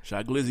 man.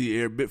 Shot Glizzy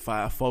air bit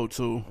 5'4"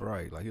 too.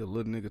 Right, like you a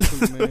little nigga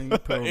too, man. You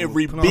put on a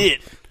Every little-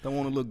 bit. Don't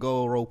want a little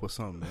gold rope or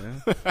something,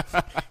 man.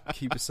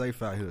 Keep it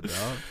safe out here,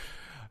 dog.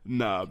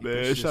 Nah, that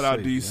man. shit Shout out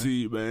safe,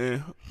 DC,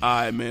 man. All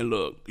right, man.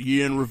 Look,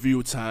 year in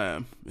review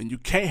time, and you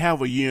can't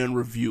have a year in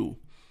review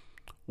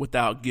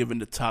without giving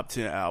the top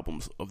 10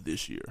 albums of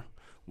this year.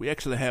 We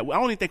actually had. I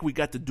don't even think we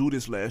got to do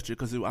this last year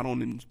because I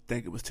don't even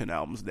think it was 10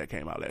 albums that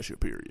came out last year.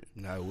 Period.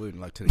 No, it wouldn't.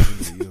 Like to the end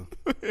of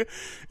the year.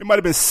 It might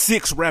have been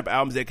 6 rap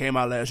albums that came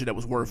out last year that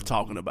was worth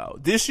talking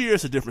about. This year,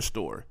 it's a different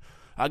story.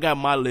 I got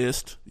my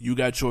list. You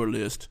got your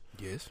list.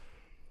 Yes.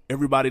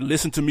 Everybody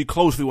listen to me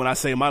closely when I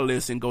say my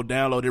list and go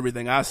download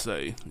everything I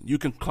say. You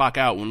can clock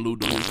out when Lou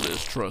does his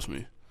list. Trust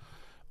me.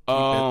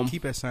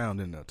 Keep that sound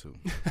in there too.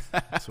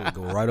 So it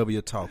go right over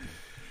your talking.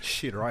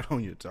 Shit, right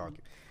on your talking.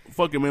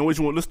 Fuck it, man. Which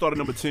one? Let's start at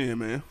number 10,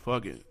 man.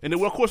 Fuck it. And then,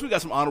 well, of course, we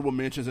got some honorable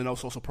mentions and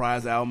also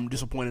surprise album,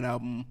 disappointing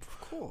album,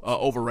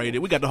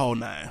 overrated. We got the whole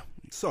 9.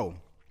 So,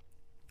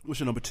 What's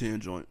your number 10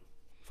 joint?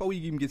 before we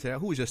even get to that,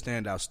 who was your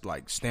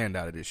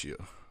standout of this year?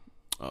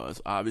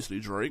 It's obviously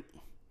Drake.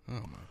 Oh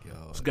my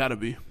god. It's got to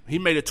be. He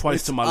made it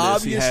twice to my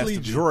list. He has Obviously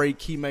to be.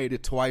 Drake, he made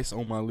it twice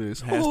on my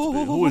list. Has to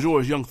be. Who was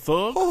yours? Young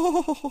Thug?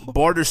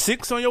 Barter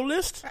 6 on your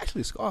list?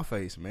 Actually,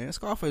 Scarface, man.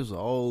 Scarface was an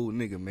old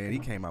nigga, man. He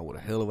came out with a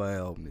hell of an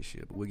album this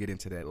year, but we'll get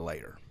into that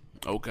later.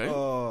 Okay.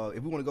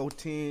 If we want to go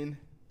 10,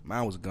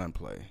 mine was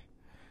Gunplay.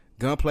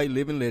 Gunplay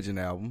Living Legend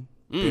album.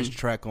 Best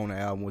track on the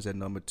album was at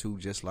number 2,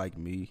 Just Like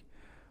Me,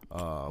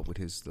 with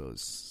his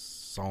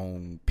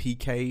song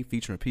PK,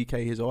 featuring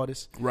PK, his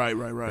artist. Right.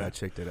 I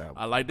checked that out.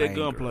 I like that Banger.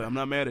 gunplay. I'm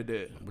not mad at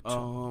that.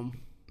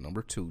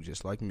 Number 2,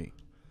 Just Like Me.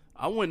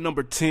 I went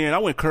number 10. I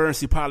went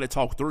Currency Pilot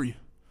Talk 3.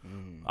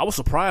 I was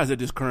surprised at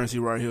this Currency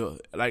right here.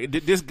 Like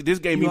this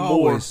gave me You more.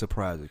 always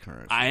surprised at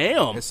Currency. I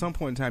am. At some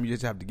point in time, you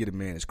just have to get a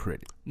man his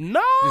credit.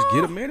 No. Just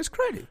get a man his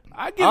credit.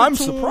 I'm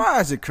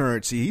surprised at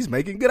Currency. He's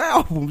making good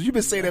albums. You've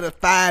been saying that for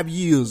 5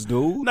 years,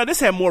 dude. Now this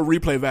had more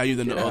replay value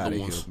than Get the outta other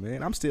here, ones.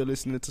 man. I'm still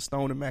listening to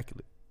Stone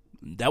Immaculate.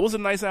 That was a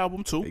nice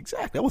album too.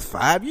 Exactly. That was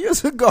 5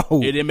 years ago.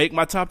 It didn't make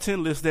my top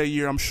 10 list that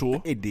year, I'm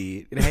sure. It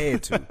did. It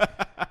had to.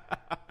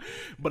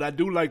 But I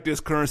do like this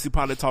Currency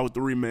Pilot Talk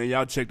 3, man.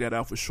 Y'all check that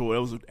out for sure. It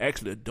was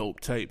actually a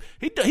dope tape.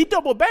 He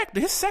doubled back.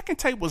 His second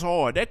tape was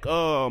hard. That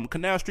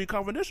Canal Street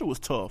Confidential was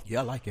tough. Yeah,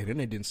 I like it. And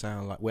it didn't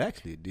sound like. Well,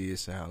 actually, it did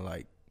sound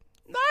like.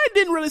 Nah, it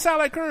didn't really sound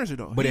like Currency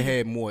though. But it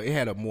had more. It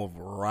had a more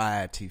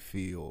variety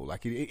feel.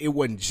 Like it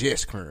wasn't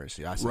just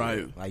Currency. I see Right.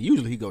 that. Like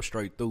usually he goes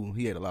straight through.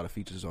 He had a lot of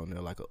features on there,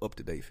 like up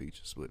to date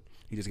features. But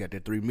he just got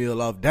that $3 million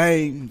off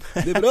Dame.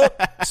 Live it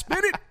up,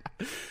 spin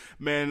it.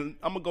 Man,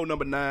 I'm gonna go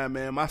number 9,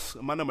 man.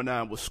 My number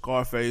 9 was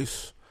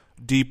Scarface.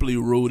 Deeply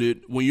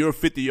rooted. When you're a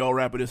 50-year-old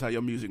rapper, this is how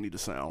your music need to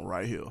sound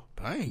right here.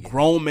 Bang.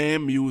 Grown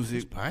man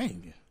music,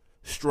 Bang.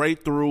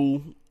 straight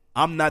through.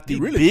 I'm not the You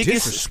really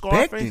biggest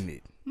Scarface. disrespecting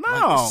it. No,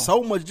 Like,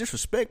 so much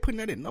disrespect putting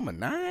that at number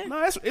 9.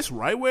 no, it's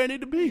right where it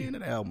need to be. End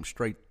of the album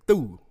straight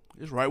through.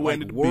 It's right where it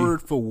Like need to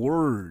word be. for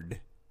word.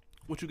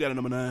 What you got at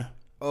number 9?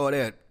 Oh,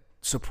 that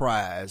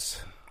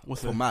surprise.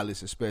 What's for that? my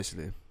list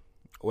especially.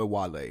 With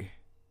Wale.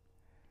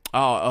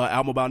 Oh,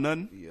 album about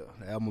nothing. Yeah,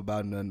 the album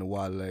about nothing to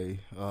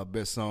Wale.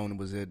 Best song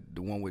was the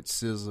one with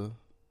SZA.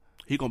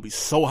 He gonna be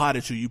so hot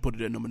at you. You put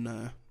it at number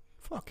 9.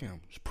 Fuck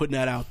him. Just putting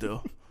that out there.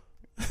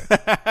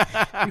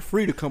 He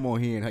free to come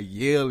on here and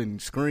yell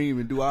and scream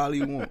and do all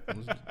he want.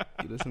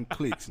 Get us some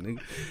clicks, nigga.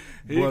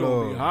 He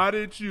gonna be hot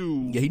at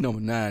you. Yeah, he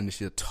number 9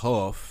 this year.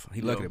 Tough.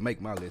 He lucky Yeah. to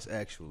make my list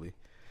actually.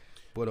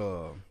 But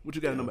What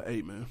you got at number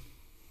 8, man?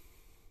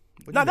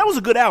 but Nah, you- that was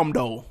a good album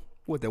though.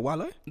 what that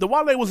Wale? The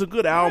Wale was a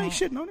good I album. ain't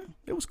shitting on it.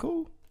 It was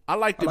cool. I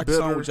liked I it like the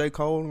song better. with J.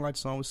 Cole. I like the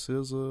song with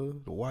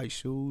SZA, the White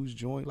Shoes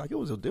joint. Like it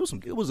was I like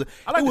it the was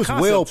concept,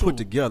 well too. put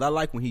together. I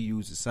like when he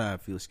used the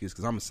Seinfeld skits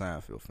because I'm a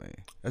Seinfeld fan.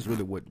 That's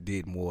really what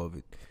did more of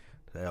it.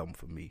 The album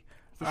for me.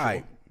 All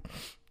right,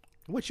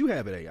 what you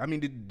have at 8? I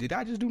mean, did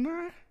I just do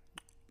 9?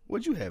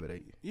 What'd you have at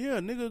 8? Yeah,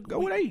 nigga. Go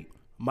with 8.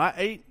 My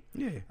 8.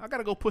 Yeah, I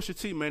gotta go Pusha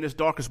T, man. It's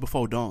darkest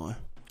before dawn.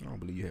 I don't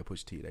believe you had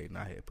Pusha T at 8, and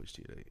I had Pusha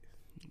T at 8.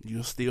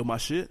 You steal my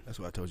shit. That's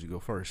why I told you to go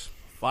first.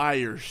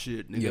 Fire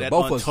shit, nigga. Yeah, That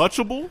both of us-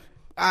 untouchable.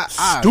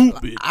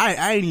 Stupid.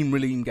 I ain't even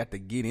really got to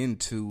get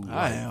into.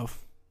 I have.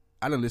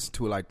 I done listened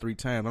to it like 3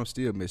 times. I'm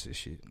still missing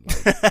shit.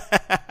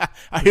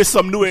 I hear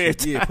something new every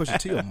time. Yeah, Pusha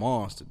T a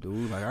monster,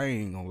 dude. Like I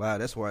ain't gonna lie,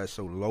 that's why it's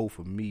so low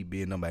for me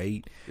being number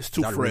 8. It's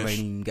too I fresh. really ain't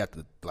even got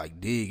to like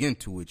dig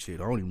into it.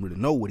 Shit, I don't even really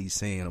know what he's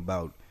saying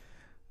about.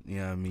 You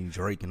know what I mean,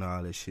 Drake and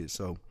all that shit.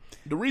 So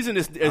The reason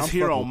it's I'm here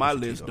fucking on with my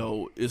Pusha T, list though.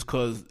 though is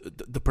because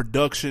the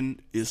production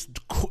is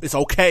it's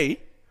okay.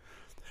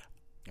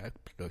 that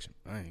production,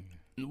 I ain't.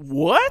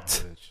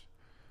 What?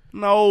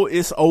 No,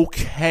 it's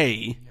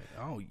okay.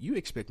 Oh, you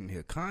expecting to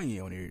hear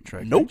Kanye on every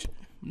track? Nope,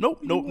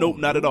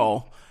 not at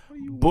all.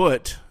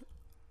 But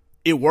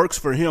it works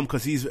for him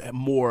because he's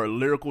more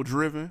lyrical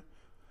driven,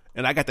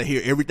 and I got to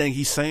hear everything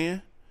he's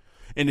saying.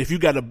 And if you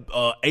got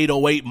a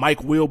 808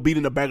 Mike Will beat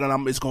in the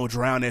background, it's gonna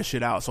drown that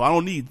shit out. So I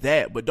don't need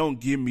that, but don't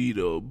give me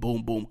the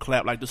boom boom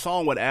clap. Like the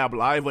song with Ab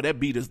Live, that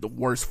beat is the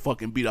worst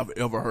fucking beat I've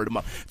ever heard in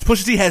my.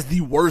 Pusha T has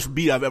the worst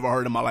beat I've ever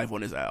heard in my life on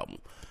this album.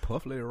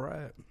 Puff let it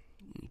ride.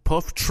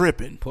 Puff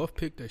tripping. Puff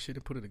picked that shit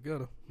and put it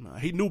together. Nah,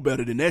 he knew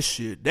better than that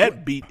shit.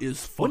 That beat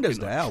is fucking When does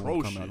the atrocious.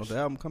 album come out? Does the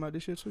album come out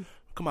this year too?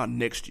 Come out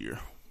next year.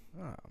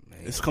 Oh,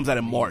 man. This comes out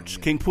in March.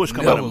 King Push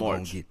comes Never out in gonna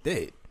March. get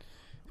that,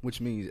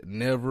 which means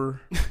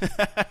never.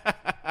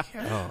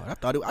 I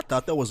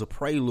thought that was a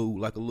prelude,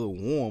 like a little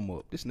warm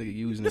up. This nigga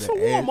using It's it. a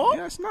warm-up.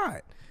 Yeah, it's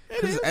not.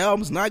 It This is.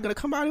 album's not gonna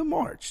come out in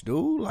March,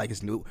 dude. Like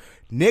it's new.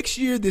 Next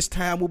year, this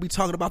time we'll be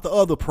talking about the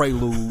other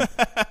prelude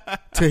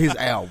to his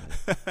album.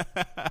 Come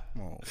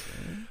on,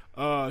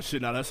 man.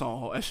 Shit. Now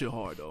that shit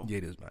hard though. Yeah,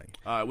 it is, man.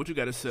 All right, what you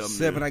got to say?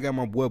 7, I got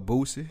my boy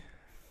Boosie.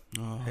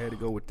 Had to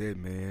go with that,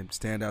 man.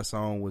 Standout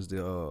song was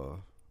the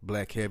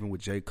Black Heaven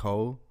with J.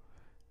 Cole.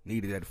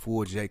 Needed that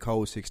full J.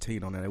 Cole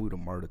 16 on that. We would have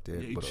murdered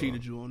that. Yeah, he but,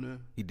 cheated you on that.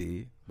 He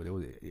did, but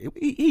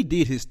he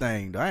did his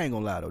thing though. I ain't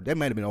gonna lie though, that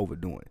might have been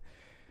overdoing it.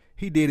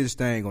 He did his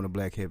thing on the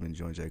Black Heaven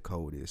joint J.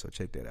 Cole did, so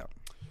check that out.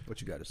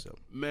 What you got to say?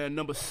 Man,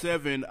 number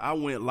 7, I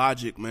went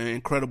Logic, man.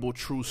 Incredible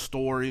True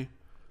Story.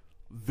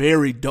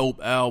 Very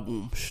dope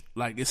album.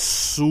 Like, it's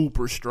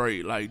super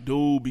straight. Like,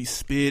 dude be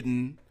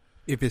spitting.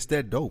 If it's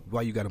that dope,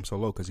 why you got him so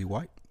low? Because he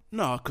white?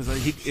 No, because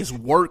it's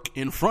work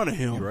in front of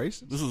him. You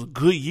racist? This was a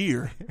good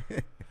year.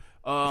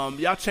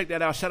 Y'all check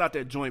that out. Shout out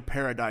that joint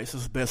Paradise.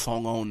 This is the best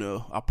song on there.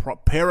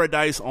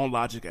 Paradise on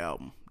Logic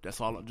album. That's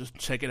all. Just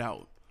check it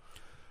out.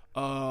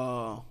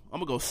 I'm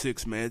going to go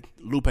 6, man.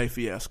 Lupe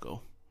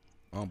Fiasco.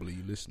 I don't believe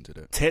you listened to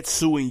that.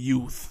 Tetsuing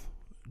Youth.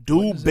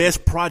 Dude,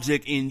 best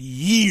project in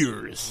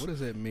years. What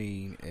does that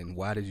mean, and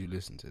why did you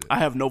listen to that? I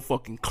have no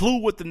fucking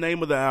clue what the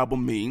name of the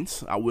album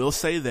means. I will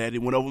say that. It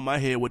went over my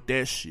head with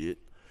that shit.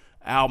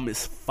 Album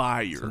is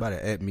fire. Somebody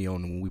at me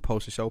on when we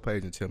post the show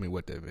page and tell me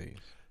what that means.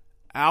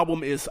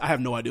 Album is, I have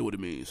no idea what it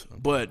means.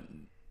 Okay. But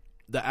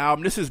the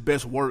album, this is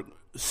best work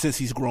since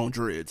he's grown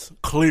dreads.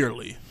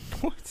 Clearly.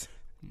 What?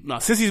 No,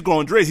 since he's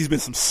grown dreads, he's been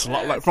some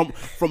slaw. Like from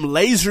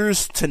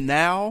lasers to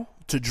now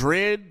to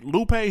dread,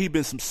 Lupe, he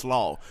been some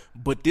slaw.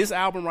 But this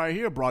album right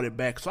here brought it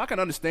back. So I can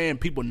understand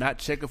people not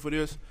checking for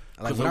this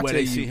because of where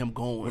they see him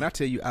going. When I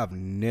tell you I've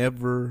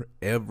never,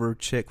 ever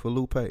checked for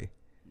Lupe.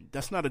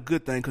 That's not a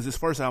good thing because his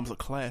first album's a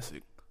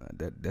classic.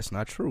 That's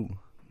not true.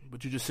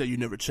 But you just said you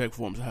never checked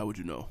for him, so how would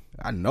you know?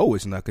 I know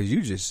it's not because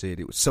you just said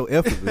it was so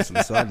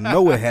effortlessly, so I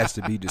know it has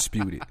to be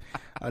disputed.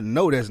 I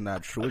know that's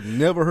not true. I've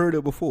never heard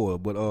it before,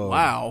 but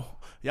wow.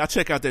 Y'all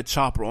check out that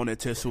Chopper on that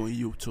Tetsuing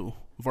You too.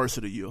 Verse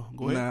of the year.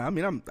 Go ahead. Nah, I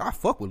mean, I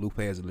fuck with Lupe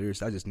as a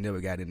lyricist. I just never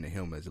got into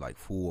him as like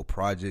full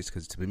projects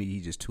because to me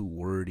he's just too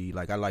wordy.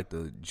 Like I like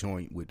the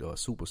joint with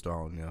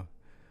Superstar on there,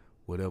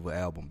 whatever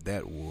album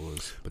that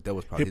was. But that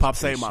was probably Hip Hop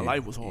Saved My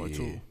Life was hard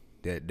too.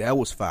 That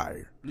was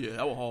fire. Yeah,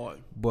 that was hard.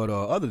 But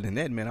other than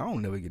that, man, I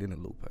don't never get into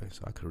Lupe,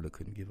 so I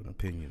couldn't give an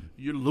opinion.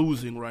 You're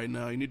losing right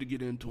now. You need to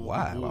get into him.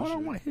 Why? Why don't I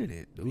want to hear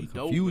that? Dude,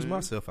 dope, confuse man.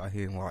 myself out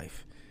here in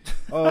life.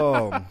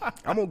 I'm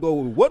gonna go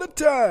with What a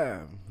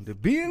Time to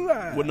Be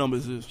Alive. What number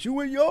is this? You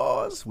and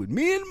yours with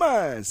me and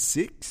mine.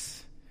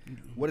 6.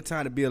 What a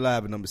Time to Be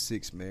Alive at number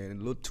 6, man. A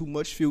little too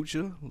much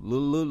Future,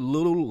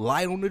 little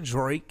light on the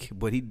Drake,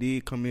 but he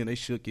did come in. They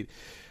shook it.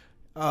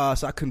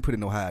 So I couldn't put it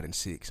no higher than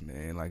 6,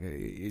 man. Like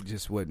it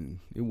just wasn't.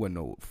 It wasn't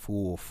no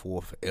full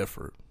fourth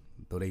effort,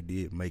 though they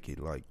did make it.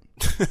 Like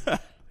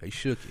they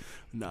shook it.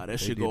 Nah,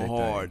 that shit go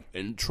hard.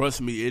 And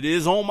trust me, it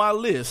is on my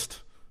list.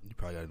 You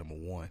probably got number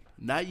 1.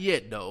 Not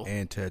yet though.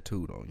 And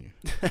tattooed on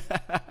you.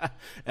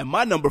 And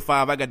my number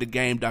 5, I got the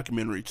Game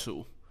documentary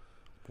too.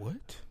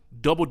 What?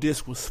 Double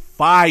Disc was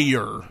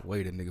fire.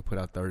 Wait, a nigga put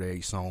out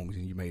 38 songs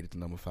and you made it to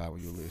number 5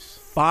 on your list.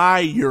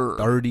 Fire.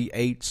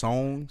 38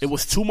 songs? It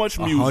was too much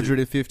music.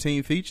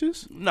 115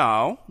 features?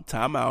 No,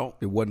 time out.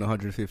 It wasn't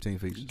 115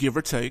 features. Give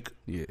or take.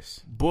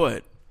 Yes.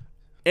 But,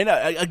 and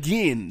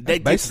again, that That's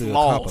gets basically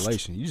lost. a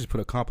compilation. You just put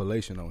a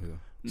compilation on here.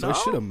 So No. it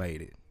should have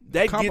made it.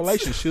 That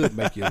compilation should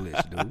make your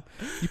list, dude.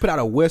 You put out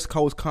a West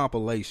Coast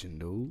compilation,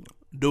 dude.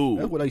 Dude.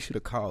 That's what they should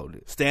have called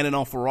it. Standing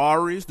on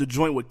Ferraris, the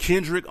joint with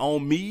Kendrick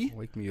on Me,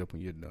 Wake me up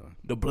when you're done.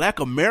 the Black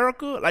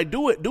America, like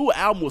dude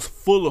album was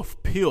full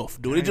of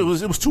piff, dude. It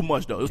was too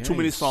much though. It was too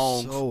many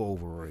songs. So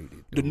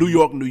overrated. The dude.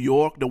 New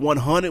York, the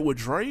 100 with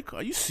Drake.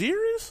 Are you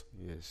serious?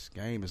 Yes,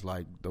 Game is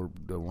like the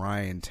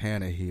Ryan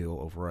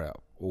Tannehill of rap.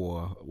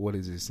 Or what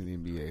is this in the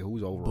NBA?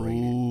 Who's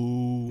overrated?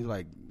 Ooh. He's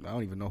like, I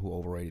don't even know who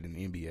overrated in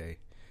the NBA.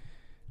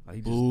 Like,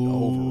 he just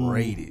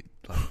overrated.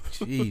 Like,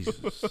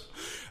 Jesus.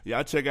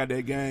 Y'all check out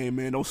that Game,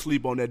 man. Don't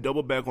sleep on that.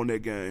 Double back on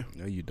that Game.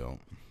 No, you don't.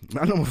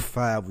 My number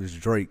 5 was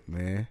Drake,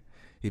 man.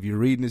 If you're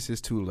reading this,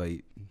 it's too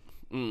late.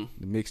 The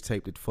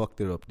mixtape that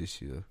fucked it up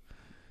this year.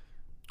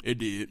 It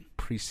did.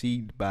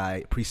 Preceded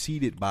by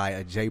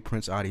a Jay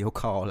Prince audio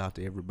call out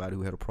to everybody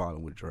who had a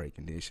problem with Drake.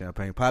 And then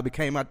Champagne Poppy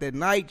came out that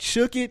night,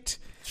 shook it,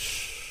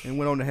 and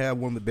went on to have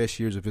one of the best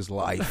years of his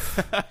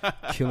life,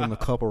 killing a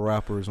couple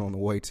rappers on the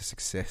way to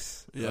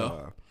success.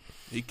 Yeah,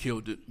 he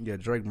killed it. Yeah,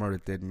 Drake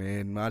murdered that,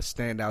 man. My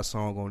standout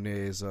song on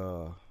there is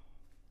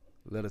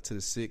Letter to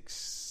the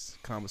Six,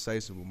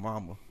 Conversation with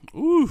Mama.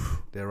 Ooh.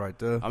 That right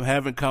there. I'm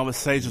having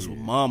conversations with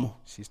Mama.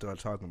 She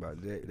started talking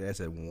about that. That's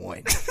at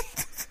 1.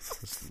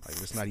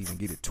 Let's not even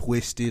get it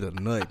twisted or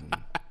nothing.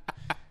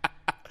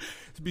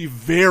 To be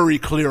very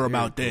clear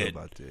about that.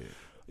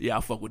 Yeah,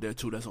 I fuck with that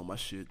too. That's on my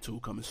shit too.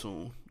 Coming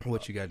soon.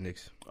 What you got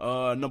next?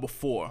 Number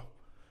 4,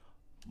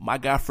 my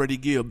guy Freddie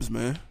Gibbs,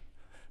 man.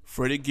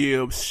 Freddie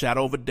Gibbs,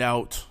 Shadow of a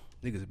Doubt.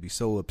 Niggas would be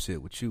so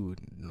upset with you.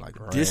 Like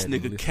this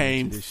nigga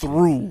came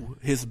through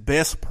his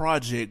best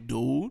project,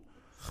 dude.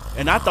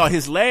 And I thought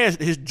his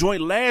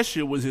joint last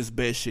year was his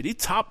best shit. He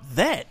topped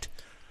that.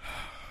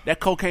 That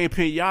Cocaine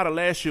Pinata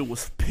last year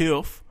was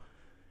piff.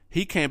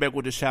 He came back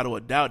with the Shadow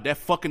of Doubt. That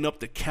fucking up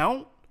the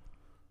count.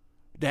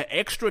 That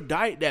extra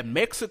diet. That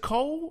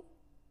Mexico.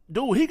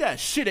 Dude, he got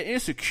shit of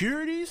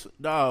insecurities.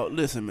 Dog,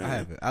 listen,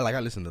 man. I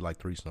listened to like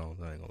 3 songs.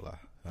 I ain't gonna lie.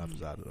 I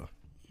was out of there.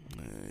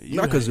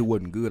 Not because it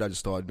wasn't good. I just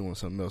started doing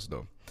something else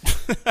though.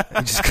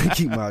 I just couldn't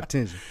keep my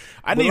attention.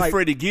 I need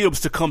Freddie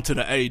Gibbs to come to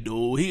the A,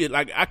 dude. He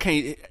I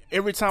can't.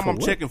 Every time I'm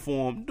checking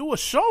for him, do a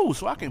show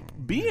so I can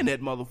be in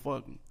that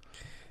motherfucker.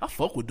 I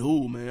fuck with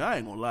dude, man. I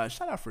ain't gonna lie.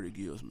 Shout out Freddie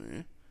Gibbs,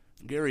 man.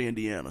 Gary,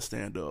 Indiana,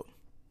 stand up.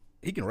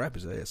 He can rap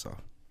his ass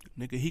off.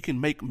 Nigga, he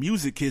can make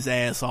music his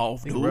ass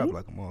off, dude. He can rap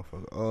like a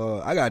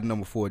motherfucker. I got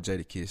number 4,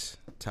 Jadakiss.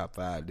 Top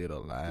 5 Dead or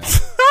Alive.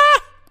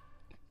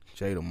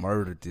 Jada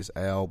murdered this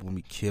album.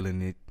 He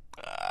killing it.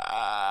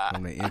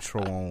 From the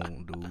intro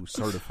on, dude.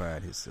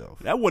 Certified himself.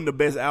 That wasn't the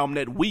best album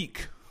that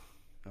week.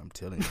 I'm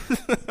telling you.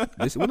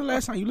 Listen, when the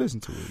last time you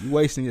listened to it? You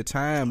wasting your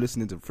time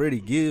listening to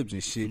Freddie Gibbs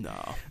and shit.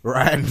 Nah.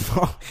 Riding.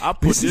 I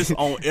put this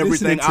on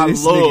everything I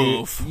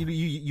love.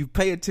 Nigga, you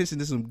pay attention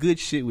to some good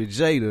shit with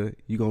Jada,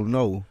 you gonna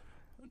know.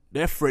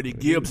 That Freddie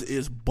Gibbs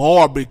is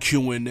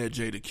barbecuing that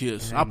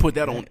Jadakiss. I put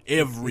that on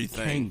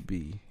everything.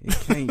 It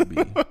can't be.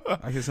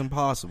 Like, it's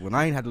impossible. And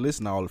I ain't had to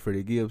listen to all of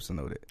Freddie Gibbs to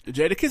know that. The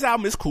Jadakiss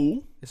album is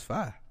cool. It's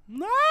fine.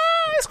 Nah,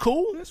 it's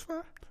cool. It's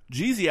fine.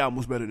 Jeezy album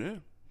was better than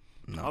that.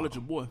 No. I'll let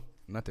your boy.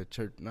 Not that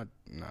church.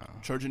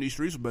 Church in these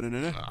streets was better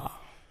than that.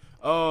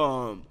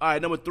 All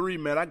right, number 3,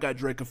 man. I got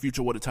Drake and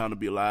Future. What a Time to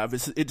Be Alive.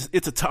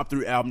 It's a top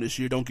 3 album this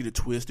year. Don't get it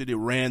twisted. It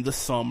ran the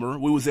summer.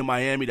 We was in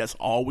Miami. That's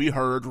all we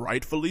heard.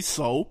 Rightfully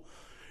so.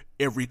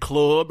 Every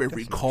club,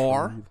 every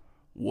car.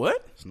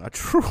 What? It's not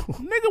true. Nigga,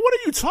 what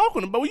are you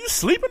talking about? Were you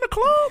sleep in the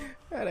club?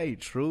 That ain't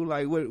true.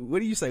 Like, what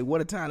do you say?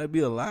 What a Time to Be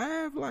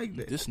Alive? Like,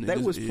 this they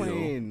was ill.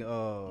 playing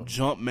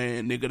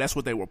Jumpman, nigga. That's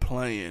what they were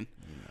playing.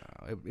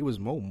 No, it was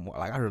more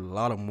like I heard a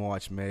lot of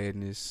March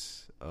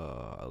Madness,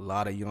 a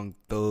lot of Young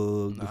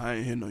Thug. Nah, I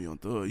ain't hear no Young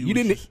Thug. You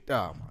didn't. Oh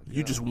my God.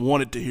 You just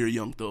wanted to hear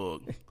Young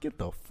Thug. Get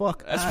the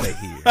fuck out of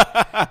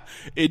here.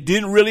 It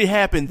didn't really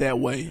happen that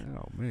way.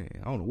 Oh man,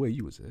 I don't know where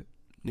you was at.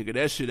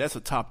 Nigga, that's a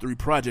top 3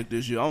 project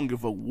this year. I don't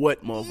give a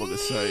what motherfuckers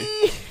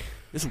say.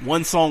 There's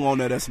one song on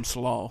there that's some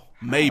slaw.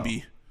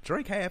 Maybe.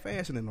 Drake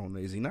half-assing it on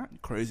there, is he not?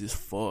 Crazy as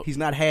fuck. He's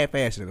not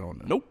half-assing it on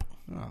there. Nope.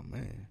 Oh,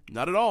 man.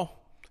 Not at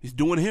all. He's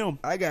doing him.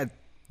 I got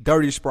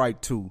Dirty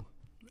Sprite 2.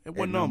 At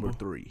what number?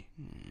 3.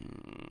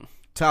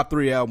 Top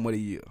 3 album of the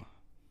year.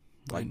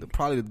 Like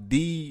probably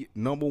the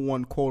number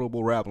 1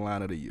 quotable rap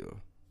line of the year.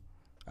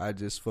 I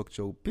just fucked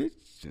your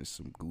bitch and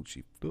some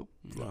Gucci flip.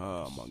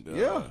 Oh, my God.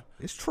 Yeah,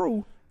 it's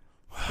true.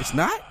 It's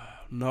not?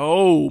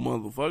 No,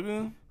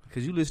 motherfucker.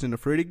 Because you listening to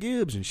Freddie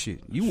Gibbs and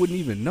shit. You wouldn't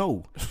even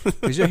know.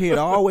 Because your head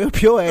all the way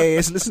up your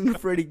ass listening to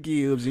Freddie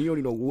Gibbs and you don't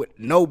even know what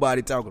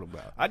nobody talking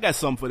about. I got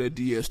something for that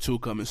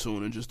DS2 coming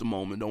soon in just a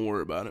moment. Don't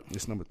worry about it.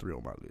 It's number 3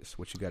 on my list.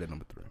 What you got at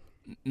number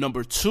 3?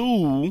 Number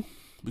 2,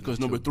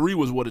 because number 3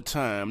 was What a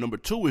Time. Number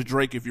 2 is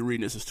Drake, If You're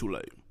Reading This, It's Too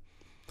Late.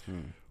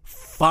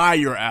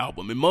 Fire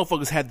album. And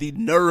motherfuckers had the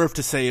nerve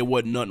to say it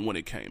wasn't nothing when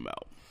it came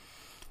out.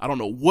 I don't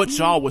know what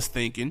y'all was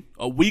thinking.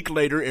 A week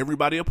later,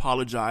 everybody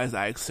apologized.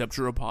 I accept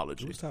your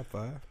apology. It was top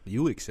 5.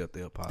 You accept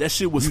the apology. That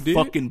shit was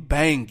fucking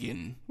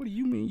banging. What do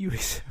you mean you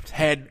accept?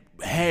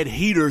 Had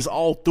heaters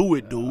all through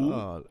it,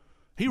 dude.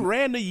 He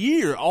ran the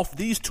year off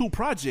these 2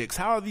 projects.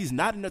 How are these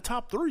not in the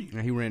top 3?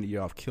 And he ran the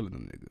year off killing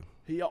them, nigga.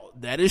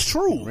 That is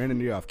true. He ran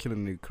the year off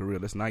killing the career.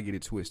 Let's not get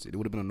it twisted. It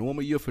would have been a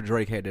normal year for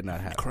Drake had that not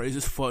happened. Crazy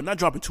as fuck. Not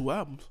dropping 2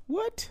 albums.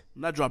 What?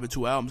 Not dropping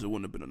 2 albums. It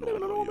wouldn't have been a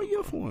normal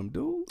year for him,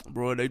 dude.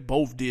 Bro, they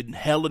both did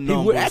hella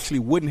numbers. He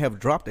wouldn't have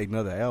dropped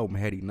another album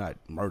had he not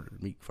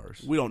murdered Meek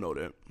first. We don't know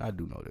that. I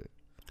do know that.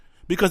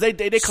 Because they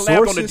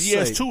collabed on the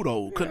DS2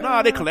 though.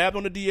 Nah, they collabed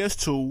on the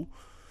DS2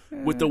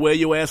 with The Way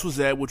Your Ass Was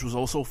At, which was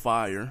also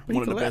fire. But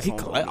one of the best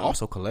songs. He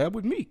also collabed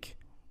with Meek.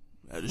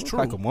 That is true.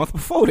 Like a month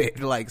before that.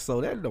 Like,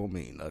 so that don't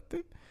mean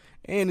nothing.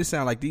 And it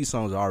sounds like these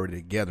songs are already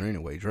together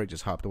anyway. Drake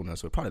just hopped on there,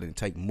 so it probably didn't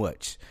take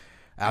much.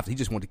 After he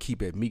just wanted to keep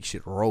that Meek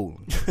shit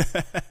rolling.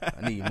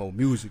 I need more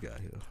music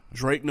out here.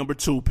 Drake number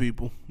 2,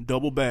 people.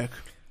 Double back.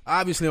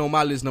 Obviously, on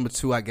my list, number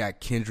 2, I got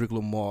Kendrick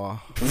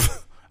Lamar.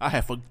 I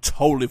have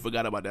totally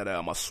forgot about that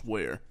album. I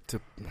swear.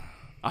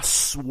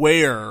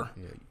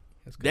 Yeah,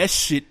 That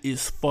shit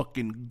is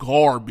fucking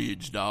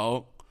garbage,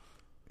 dog.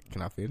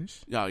 Can I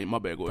finish? Yeah, my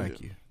bad. Go ahead.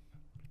 Thank you.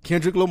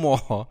 Kendrick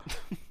Lamar.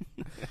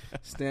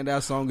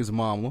 Standout song is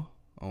Mama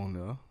on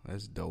there.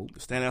 That's dope. The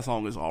standout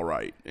song is all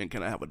right. And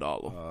Can I Have a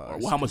Dollar?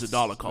 Or how much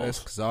 $1 cost? That's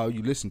because all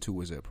you listen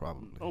to is that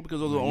probably. Oh, because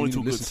those are the only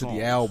two good listen songs. to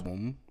the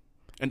album.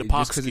 And the Pac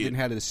Just because it skit. didn't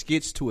have the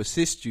skits to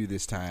assist you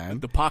this time.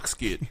 The Pac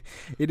skit.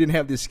 It didn't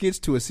have the skits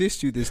to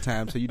assist you this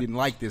time, so you didn't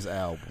like this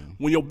album.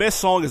 When your best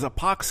song is a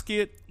Pac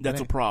skit, that's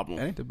a That problem.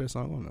 ain't the best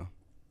song on there.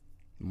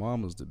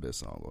 Mama's the best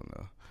song on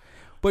there.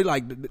 But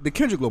like the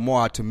Kendrick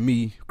Lamar, to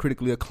me,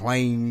 critically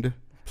acclaimed.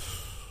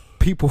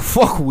 People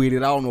fuck with it.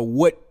 I don't know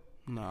what.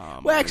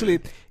 Nah, Well, man. actually,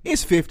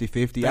 it's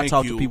 50-50. I Thank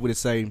talk you. to people that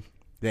say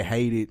they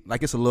hate it.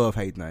 Like, it's a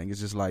love-hate thing. It's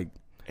just like,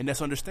 And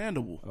that's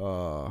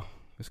understandable.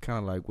 it's kind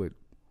of like with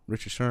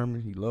Richard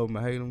Sherman. You love him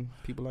or hate him.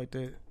 People like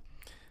that.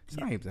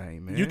 Same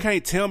thing, man. You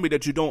can't tell me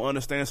that you don't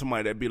understand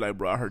somebody that be like,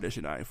 bro, I heard that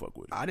shit, I ain't fuck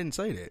with it. I didn't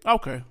say that.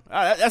 Okay.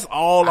 That's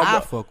all I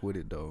I'm fuck with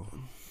it, though.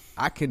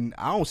 I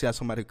don't see how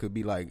somebody could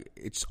be like,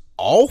 it's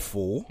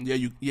awful.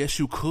 Yeah, yes,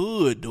 you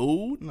could,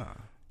 dude. Nah.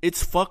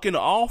 It's fucking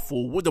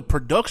awful. Well, the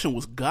production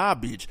was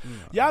garbage.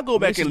 Y'all go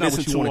back This and is not listen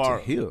what you to wanted our.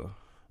 to hear.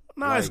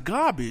 Nah, it's Like-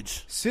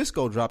 garbage.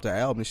 Cisco dropped an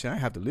album and shit. I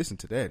didn't have to listen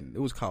to that. It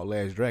was called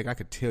Last Drag. I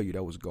could tell you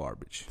that was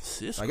garbage.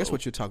 Cisco. Like, that's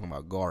what you're talking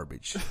about,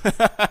 garbage.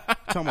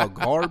 Talking about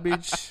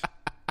garbage?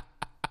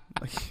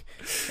 Like,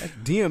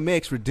 that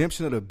DMX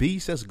Redemption of the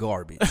Beast, that's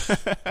garbage.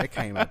 That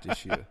came out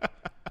this year.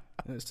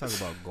 Let's talk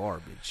about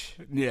garbage.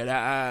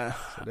 Yeah,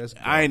 So that's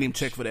I ain't even garbage.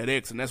 checked for that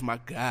X, and that's my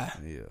guy.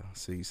 Yeah,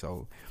 see,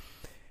 so.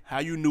 How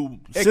you knew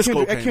At Cisco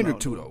Kendrick, came Kendrick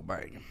out, too, though,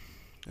 bang.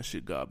 That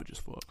shit garbage as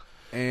fuck.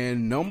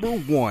 And number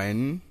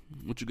 1,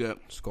 What you got?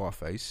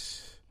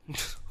 Scarface.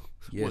 What,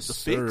 Yes, the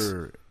fix?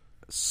 sir.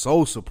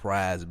 So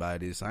surprised by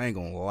this. I ain't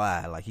gonna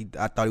lie. Like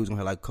I thought he was gonna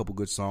have like a couple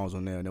good songs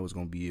on there, and that was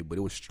gonna be it. But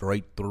it was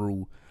straight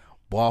through,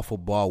 bar for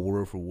bar,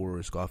 word for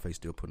word. Scarface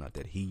still putting out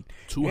that heat.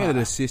 Too and it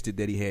high. assisted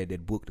that he had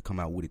that book to come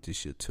out with it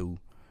this year too.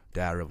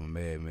 Diary of a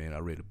Madman. I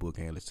read the book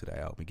and listened to the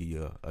album. It give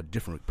you a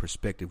different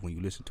perspective when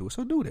you listen to it.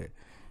 So do that.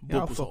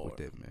 Y'all was fuck hard. with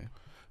that, man.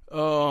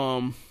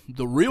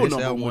 The real Best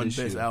number album one this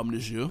best year. album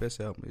this year. Best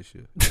album this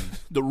year.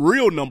 The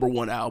real number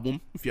one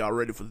album, if y'all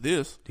ready for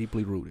this,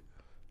 Deeply rooted.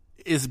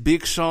 is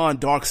Big Sean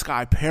Dark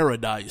Sky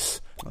Paradise.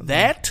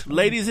 That,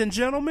 ladies and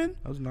gentlemen,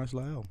 That was a nice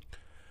little album.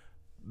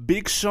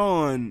 Big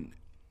Sean,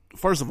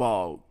 first of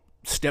all,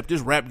 stepped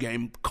his rap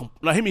game.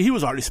 Like, I mean, he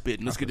was already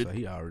spitting. Let's get it. So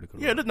he already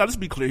could. Yeah, now let's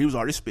be clear. He was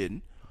already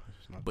spitting.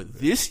 But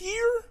this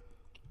year,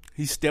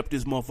 he stepped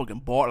his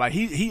motherfucking bar. Like,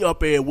 he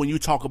up there when you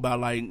talk about,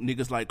 like,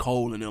 niggas like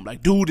Cole and them.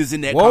 Like, dude is in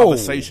that Whoa,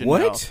 conversation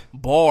what? now.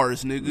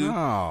 Bars, nigga.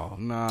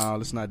 No,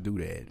 let's not do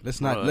that. Let's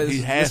not. Bruh,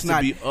 he has let's to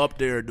not, be up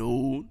there,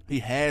 dude. He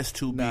has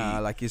to Nah,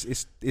 be. like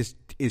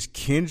it's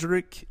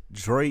Kendrick,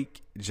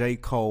 Drake, J.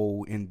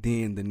 Cole, and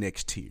then the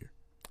next tier.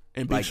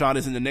 And Big Sean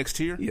is in the next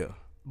tier? Yeah.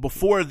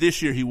 Before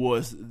this year, he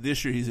was.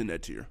 This year, he's in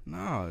that tier.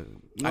 No.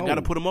 I got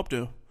to put him up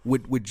there.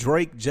 with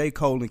Drake, J.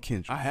 Cole, and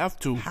Kendrick. I have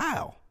to.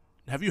 How?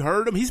 Have you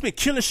heard him? He's been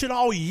killing shit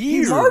all He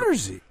year.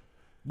 murders it.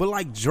 But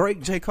like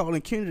Drake, J. Cole,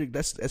 and Kendrick,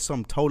 that's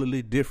something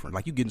totally different.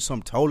 Like you getting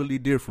something totally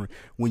different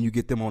when you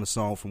get them on the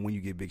song from when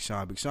you get Big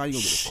Sean. Big Sean, you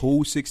gonna get a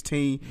cool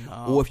 16,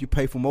 or if you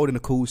pay for more than a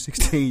cool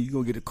 16, you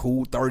gonna get a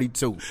cool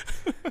 32.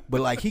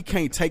 But like he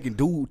can't take and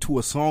do to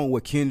a song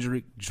what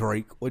Kendrick,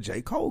 Drake, or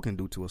J. Cole can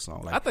do to a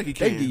song. Like I think he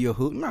They can. give you a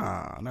hook.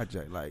 Nah, not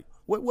J. Like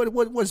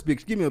what's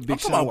big? Give me a Big I'm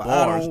talking Sean. about where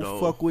I bars, don't though.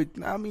 fuck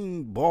with. I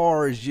mean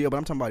bars, yeah. But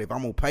I'm talking about if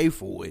I'm gonna pay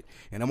for it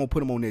and I'm gonna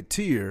put him on that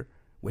tier.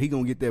 Well, he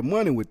gonna get that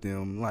money with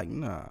them. Like,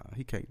 nah,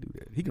 he can't do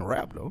that. He can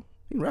rap though.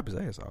 He can rap his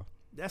ass off.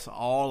 That's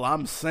all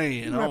I'm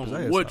saying. I rap don't his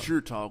know ass what off. you're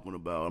talking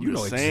about. I'm You know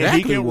just saying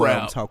exactly he can what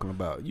rap. I'm talking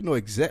about. You know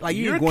exactly. Like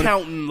You're going.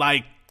 counting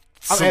like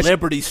I'm asking-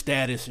 celebrity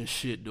status and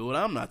shit, dude.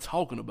 I'm not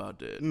talking about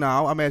that.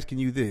 No, I'm asking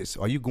you this: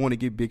 are you going to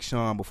get Big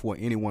Sean before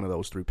any one of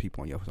those three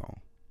people on your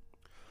song?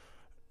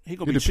 He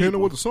gonna It be depends cheaper.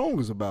 on what the song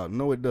is about.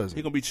 No, it doesn't.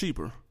 He gonna be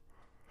cheaper.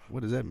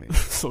 What does that mean?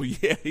 So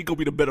yeah, he gonna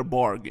be the better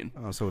bargain.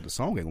 So the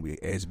song ain't gonna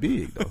be as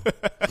big though.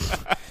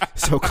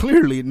 So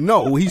clearly,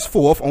 no, he's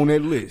fourth on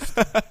that list.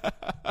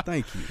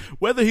 Thank you.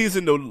 Whether he's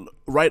in the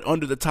right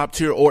under the top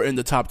tier or in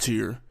the top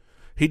tier,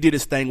 he did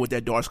his thing with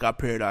that Dark Sky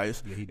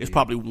Paradise. he It's did.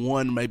 probably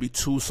one, maybe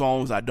two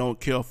songs I don't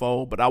care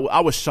for, but I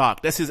was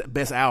shocked. That's his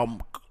best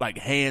album, like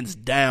hands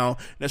down.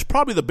 That's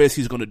probably the best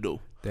he's gonna do.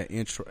 That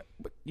intro,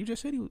 but you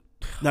just said he was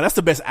Now that's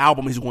the best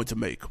album he's going to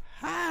make.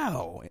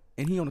 how,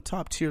 and he on the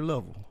top tier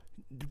level.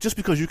 Just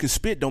because you can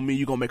spit don't mean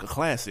you're gonna make a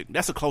classic.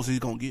 That's the closest he's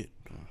gonna get.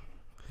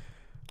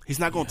 He's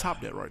not gonna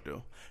top that right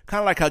there. Kind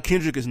of like how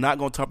Kendrick is not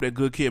gonna top that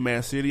Good Kid,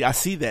 Mad City. I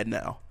see that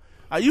now.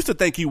 I used to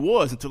think he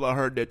was until I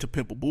heard that To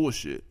Pimp a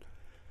Bullshit.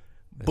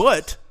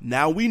 But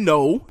now we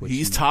know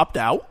he's topped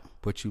out.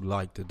 But you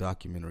liked the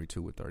documentary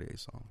too with 38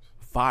 songs.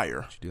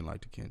 Fire. You didn't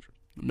like the Kendrick.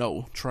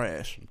 No,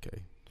 trash.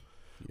 Okay.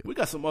 We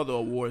got some other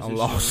awards. I'm this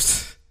year.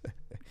 lost.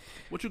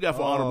 What you got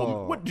for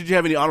honorable? What did you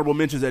have any honorable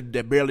mentions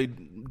that barely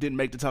didn't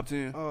make the top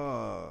 10?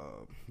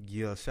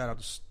 Yeah, shout out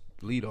to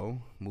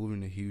Lido,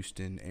 moving to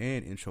Houston,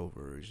 and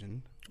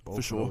Introversion. Both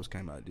For sure. of those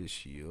came out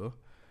this year.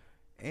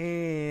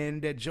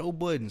 And that Joe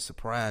Budden,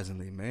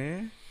 surprisingly,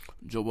 man.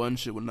 Joe Budden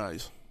shit was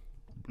nice.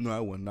 No,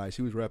 that wasn't nice.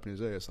 He was rapping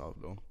his ass off,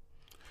 though.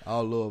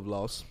 All love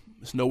lost.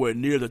 It's nowhere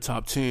near the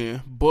top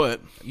 10,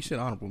 but You said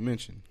honorable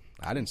mention.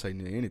 I didn't say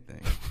near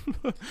anything.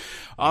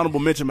 honorable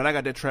mention, man, I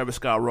got that Travis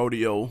Scott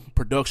Rodeo.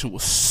 Production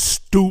was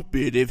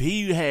stupid. If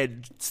he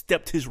had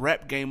stepped his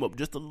rap game up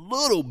just a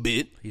little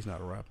bit, He's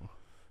not a rapper.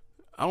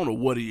 I don't know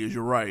what he is.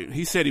 You're right.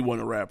 He said he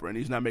wasn't a rapper, and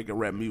he's not making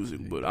rap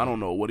music, but I don't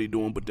know what he's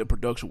doing. But the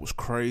production was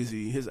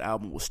crazy. His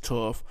album was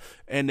tough.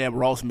 And that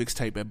Ross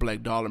mixtape, that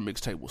Black Dollar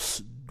mixtape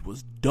was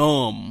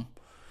dumb.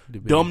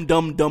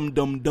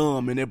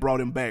 Dumb. And it brought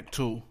him back,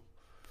 too.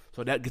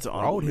 So that gets an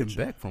honorable Brought him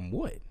mention. back from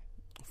what?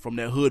 From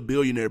that Hood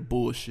Billionaire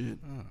bullshit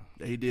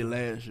that he did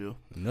last year.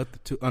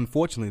 Nothing.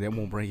 Unfortunately, that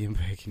won't bring him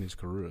back in his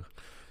career.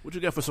 What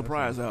you got for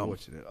surprise album?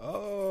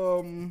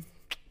 Unfortunate.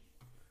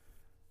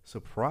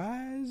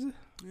 Surprise?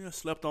 Yeah,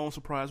 slept on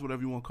surprise,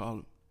 whatever you want to call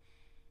it.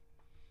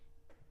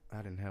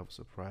 I didn't have a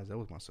surprise. That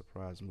was my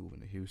surprise moving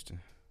to Houston.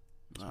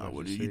 Nah,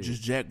 well, you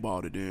just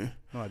jackballed it then.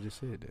 No, I just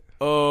said that.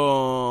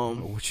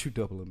 My What you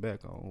doubling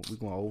back on? We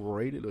going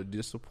overrated or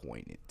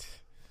disappointed?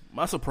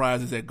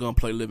 surprise is that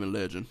Gunplay Living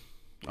Legend.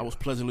 I was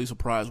pleasantly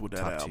surprised with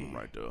that Top album 10.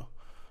 right there.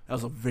 That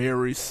was a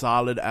very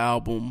solid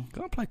album.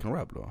 Gunplay can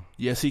rap though.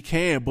 Yes, he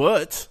can,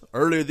 but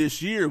earlier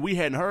this year, we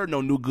hadn't heard no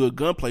new good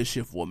Gunplay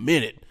shit for a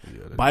minute.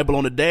 Bible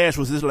on the Dash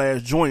was his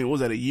last joint. What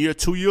was that, a year,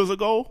 2 years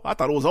ago? I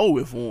thought it was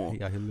over for him.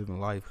 He out here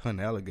living life,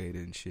 hunting alligator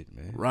and shit,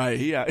 man. Right,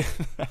 he out.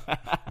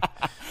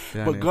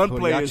 Down But there.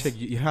 Gunplay y'all is-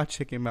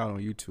 check him out on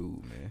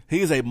YouTube, man. He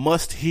is a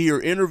must-hear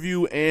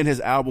interview, and his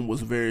album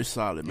was very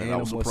solid, man. And I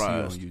was a must-see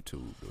surprised. on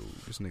YouTube,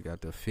 dude. This nigga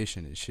out there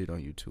fishing and shit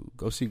on YouTube.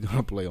 Go see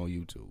Gunplay on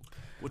YouTube.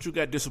 What you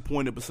got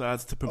disappointed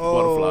besides To Pimp a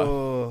Butterfly?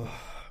 Oh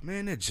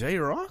man, that J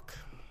Rock.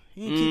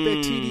 He didn't keep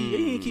that TD. He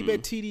didn't keep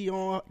that TD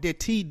on that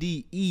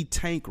TDE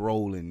tank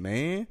rolling,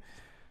 man.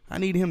 I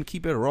need him to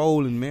keep it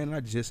rolling, man.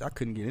 I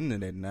couldn't get into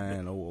that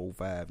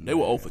 9005. They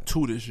were 0 for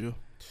 2 this year.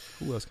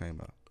 Who else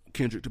came out?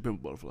 Kendrick To Pimp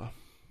a Butterfly.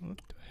 What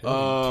the hell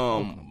are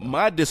you talking about?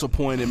 My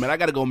disappointment, man, I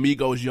got to go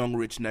Migos Young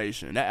Rich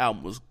Nation. That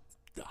album was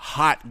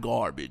hot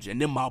garbage.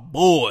 And then my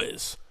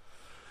boys,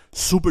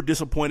 super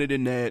disappointed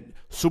in that.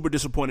 Super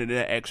disappointed in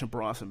that Action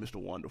Bronson, Mr.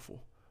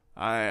 Wonderful.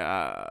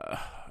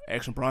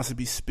 Action Bronson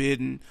be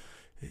spitting.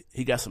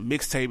 He got some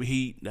mixtape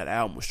heat. That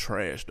album was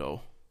trash,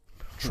 though.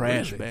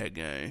 Trash Really? bag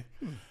game.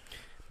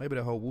 Maybe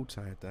that whole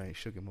Wu-Tang thing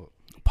shook him up.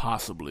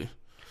 Possibly.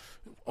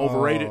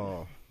 Overrated.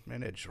 Oh,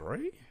 man, that Dre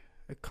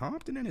at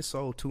Compton and it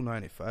sold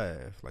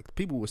 $295. Like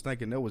people was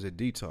thinking that was a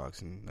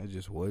detox, and that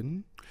just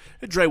wasn't.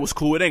 That Dre was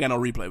cool. It ain't got no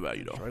replay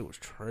value, though. Dre was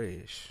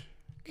trash.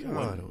 It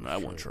wasn't-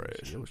 that wasn't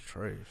trash. It was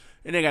trash.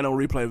 It ain't got no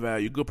replay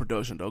value. Good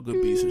production, though.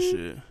 Good beats and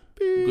shit.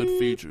 Good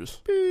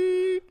features.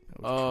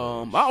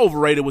 I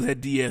overrated was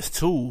that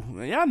DS2.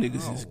 Man, y'all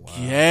niggas is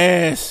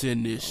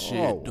gassing this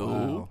shit, dude.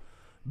 Wow.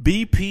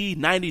 BP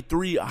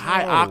 93, a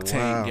high octane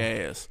wow.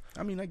 gas.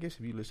 I mean, I guess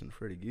if you listen to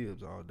Freddie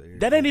Gibbs all day,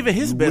 That ain't even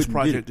his you best wouldn't get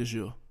project it. this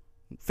year.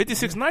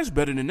 56 Nights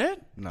better than that.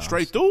 Nah,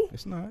 Straight it's- through.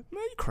 It's not. Man,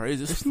 you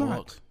crazy as It's fuck.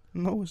 not.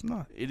 No, it's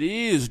not. It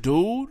is,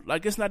 dude.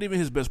 Like, it's not even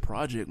his best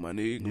project, my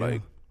nigga. Yeah,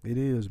 Like, it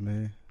is,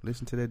 man.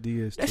 Listen to that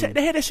DS2. that shit,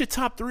 they had that shit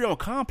top 3 on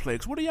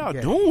Complex. What are y'all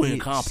Got doing,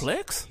 hits.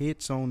 Complex?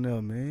 Hits on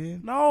there,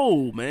 man.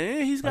 No,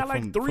 man. He's got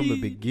like from, 3. from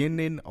the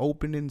beginning,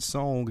 opening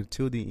song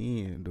until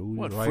the end, dude.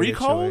 What, Right Free at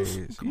your Codes?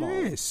 ass. Come on,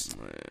 Yes.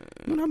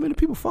 You know how many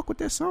people fuck with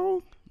that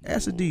song?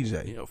 Ask a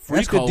DJ. Yeah, Free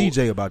Ask a Codes-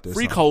 DJ about that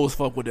Free song. Codes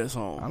fuck with that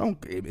song. I don't.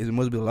 It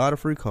must be a lot of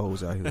free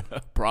codes out here.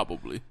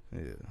 Probably.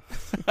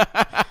 Yeah.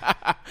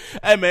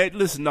 Hey, man,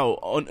 listen, no.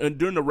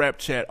 During the rap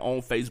chat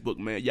on Facebook,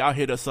 man, y'all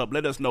hit us up.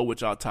 Let us know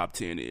what y'all top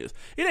 10 is.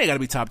 It ain't got to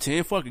be top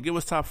 10. Fuck it. Give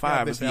us top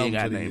 5 if you ain't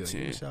got name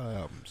 10. What's our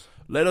albums?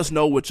 Let us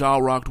know what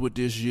y'all rocked with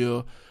this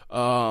year.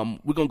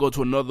 We're going to go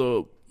to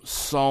another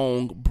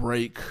song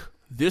break.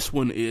 This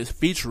one is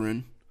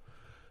featuring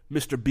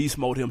Mr. Beast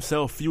Mode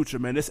himself, Future,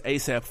 man. This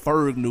A$AP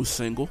Ferg new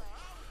single.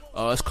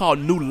 It's called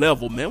New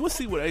Level, man. Let's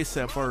see what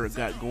A$AP Ferg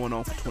got going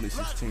on for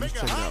 2016. Let's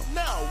check it out.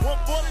 Now,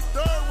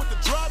 143rd with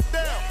the drop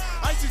down.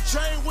 Icy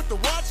chain with the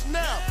watch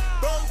now.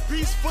 Third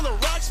piece full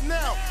of rocks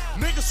now.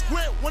 Niggas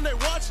squint when they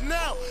watch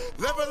now.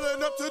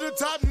 Leveling up to the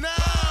top now.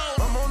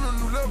 I'm on a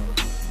new level.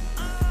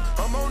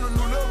 I'm on a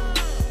new level.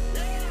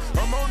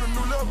 I'm on a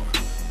new level.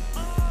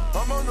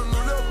 I'm on a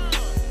new level.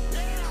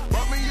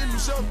 Bought me a new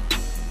shovel.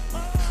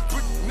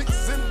 Put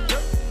niggas in the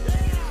dirt.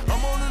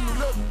 I'm on a new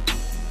level.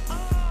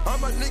 All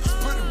my niggas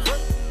put it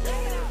work.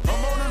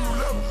 I'm on a new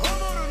level.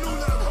 I'm on a new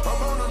level.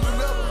 I'm on a new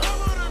level. I'm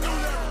on a new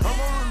level. I'm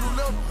on a new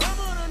level. I'm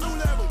on a new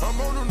level. I'm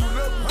on a new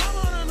level. I'm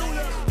on a new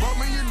level. Bought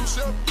me a new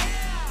shovel.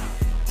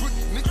 Put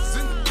niggas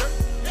in the dirt.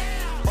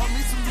 Bought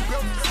me some new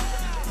belts.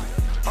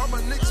 All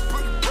my niggas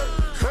put it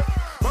work.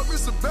 Bought me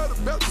some better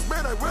belts,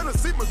 man. I went to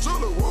see my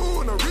jeweler.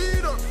 Woo, and I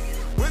read up.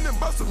 Went and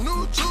bought some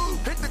new jewels.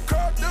 Hit the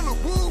car, then a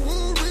woo,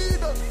 woo,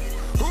 read up.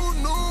 Who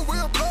knew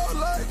we'll blow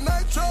like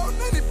nitro?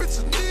 None these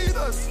bitches need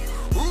us.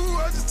 Ooh,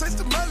 I just taste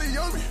the Molly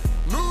on me.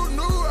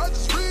 New, I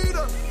just read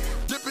up.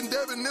 Dipping,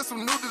 dabbing in some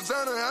new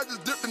designer. I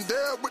just dip and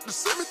dab with the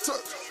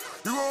semi-tuck.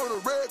 You on a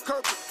red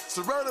carpet,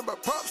 surrounded by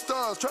pop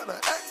stars, trying to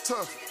act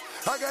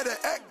tough. I got an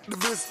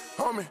activist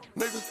on me,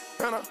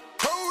 nigga, and I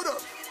hold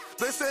up.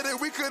 They said that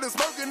we couldn't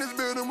smoke in this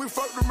building, we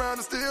fucked around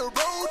and still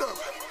rolled up.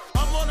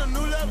 I'm on a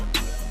new level.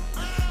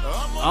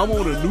 I'm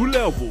on a new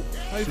level.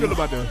 How you feel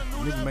about that?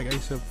 Nigga make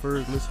A$AP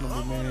Ferg listen to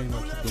me, man.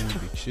 Like, you doing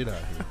big shit out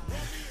here.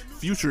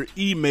 Future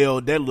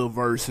emailed that little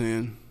verse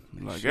in.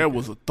 Like, that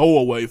was a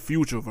throwaway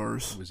Future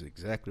verse. It was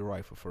exactly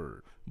right for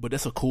Ferg. But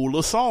that's a cool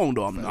little song,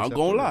 though. I'm not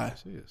gonna lie.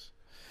 Yes.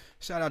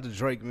 Shout out to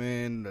Drake,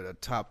 man. The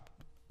top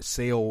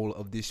sale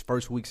of this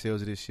first week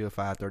sales of this year,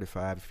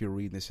 535. If you're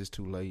reading this, it's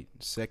too late.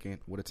 Second,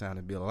 What a Time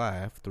to Be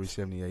Alive,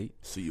 378.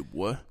 See you,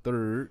 boy.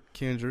 Third,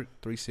 Kendrick,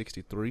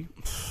 363.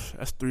 That's Fourth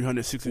was at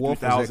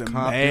 363,000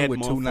 Compton mad with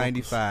motherfuckers.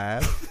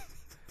 295.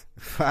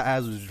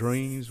 Five was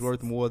Dreams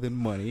Worth More Than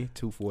Money,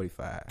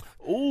 245.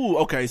 Ooh,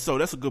 okay, so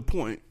that's a good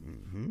point.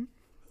 Mm-hmm.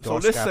 So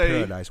Dark let's Sky say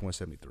Paradise,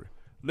 173.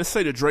 let's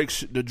say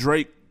the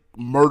Drake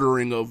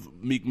murdering of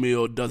Meek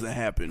Mill doesn't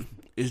happen.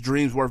 Is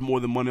Dreams Worth More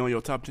Than Money on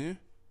your top 10?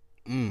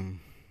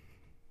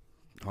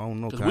 I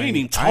don't know. 'Cause we ain't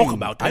even talk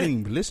about that. I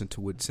didn't even listen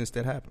to it since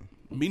that happened.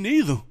 Me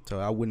neither. So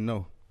I wouldn't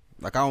know.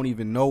 Like, I don't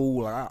even know.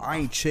 Like, I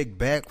ain't checked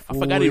back for I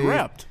forgot he it.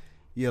 rapped.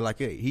 Yeah, like,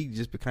 he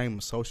just became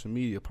a social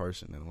media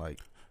person and, like,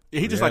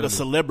 Yeah, he just like a reality-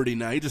 celebrity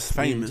now. He just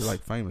Yeah, famous. he's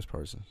like famous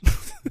person.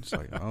 It's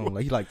like, I don't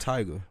like, he like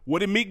Tiger. What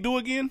did Meek do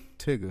again?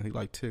 Tigger. He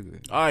like Tigger.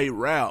 All right,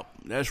 rap.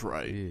 That's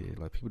right. Yeah,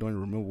 like, people don't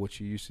even remember what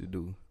you used to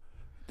do.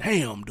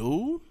 Damn,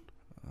 dude.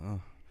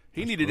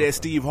 He needed that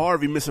Steve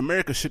Harvey Miss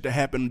America shit to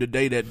happen the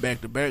day that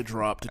back-to-back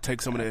dropped to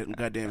take some of that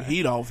goddamn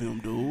heat off him,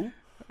 dude.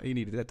 He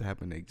needed that to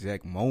happen the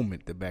exact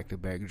moment the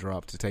back-to-back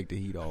dropped to take the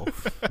heat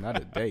off. Not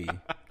a day.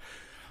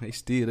 They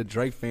still, the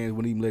Drake fans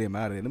wouldn't even let him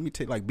out of there. Let me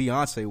take, like,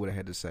 Beyonce would have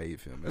had to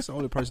save him. That's the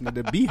only person that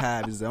the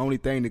Beehive is the only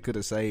thing that could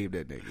have saved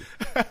that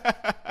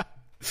nigga.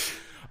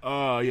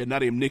 Yeah,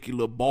 not even Nicki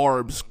Lil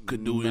Barbs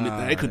could do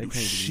anything. They couldn't do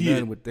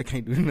shit. They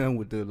can't do nothing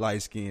with the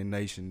light skinned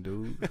nation,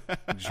 dude.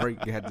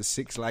 Drake had the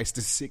six light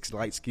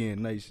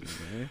skinned nation,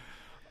 man.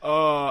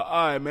 All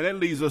right, man. That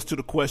leads us to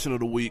the question of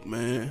the week,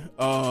 man.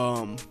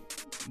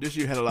 This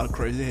year had a lot of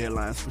crazy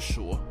headlines for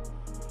sure.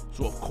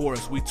 So of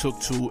course we took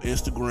to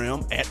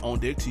Instagram at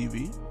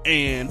OnDeckTV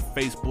and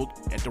Facebook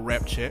at the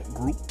Rap Chat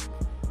group,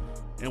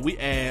 and we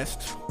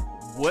asked,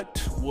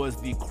 what was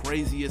the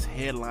craziest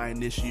headline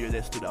this year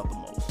that stood out the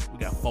most? We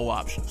got 4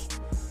 options.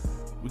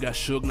 We got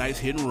Suge Knight's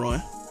Hit and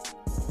Run.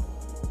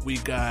 We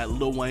got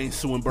Lil Wayne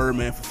suing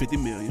Birdman for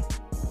 $50 million.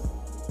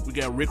 We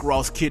got Rick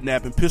Ross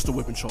kidnapping, pistol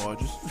whipping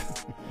charges.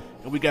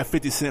 And we got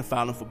 50 Cent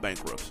filing for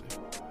bankruptcy.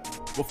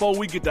 Before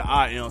we get to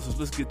our answers,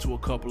 let's get to a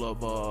couple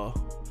of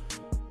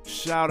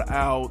shout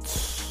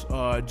outs.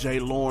 Jay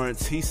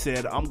Lawrence, he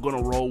said, I'm going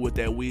to roll with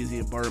that Weezy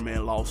and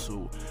Birdman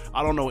lawsuit.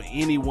 I don't know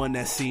anyone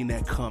that's seen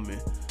that coming,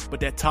 but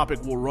that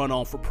topic will run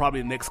on for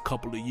probably the next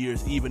couple of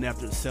years, even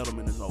after the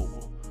settlement is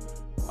over.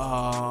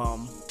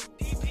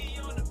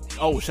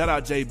 Shout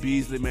out Jay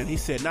Beasley, man. He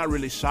said, not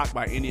really shocked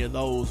by any of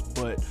those,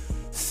 but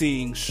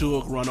seeing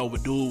Suge run over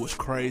dude was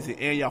crazy.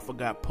 And y'all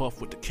forgot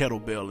Puff with the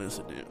kettlebell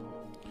incident.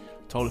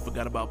 Totally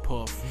forgot about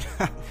Puff.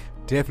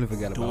 Definitely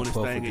forgot doing about his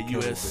Puff thing with at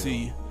the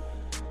USC.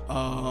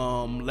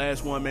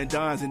 Last one, man.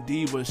 Dons and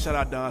Divas. Shout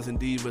out Dons and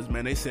Divas,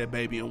 man. They said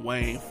Baby and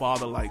Wayne,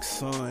 father like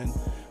son.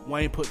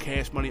 Wayne put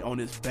Cash Money on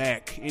his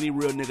back. Any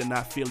real nigga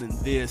not feeling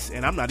this,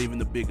 and I'm not even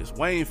the biggest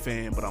Wayne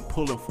fan, but I'm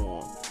pulling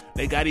for him.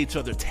 They got each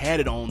other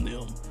tatted on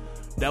them.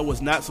 That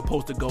was not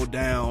supposed to go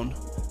down.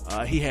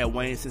 He had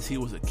Wayne since he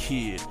was a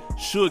kid.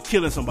 Suge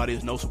killing somebody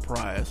is no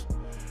surprise.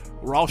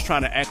 Ross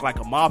trying to act like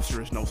a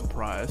mobster is no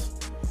surprise.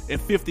 And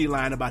 50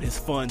 lying about his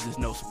funds is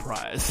no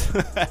surprise.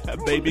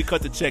 Baby,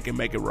 cut the check and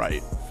make it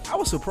right. I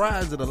was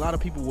surprised that a lot of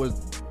people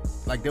was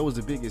like, that was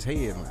the biggest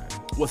headline.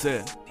 What's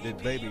that?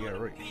 That Baby got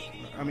raped.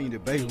 I mean, the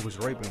Baby was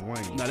raping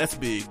Wayne. Now that's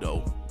big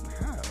though.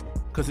 How?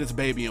 Cause it's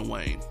Baby and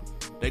Wayne.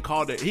 They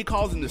called it. He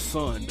calls him the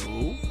son,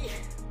 dude.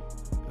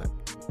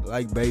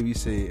 Like Baby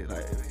said,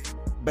 like,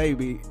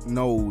 Baby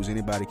knows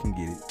anybody can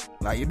get it.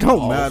 Like, it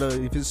don't matter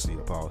if it's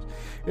pause.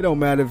 It don't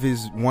matter if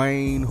it's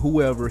Wayne,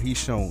 whoever he's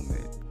shown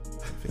that.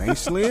 If it ain't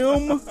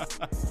Slim,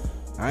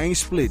 I ain't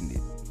splitting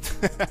it.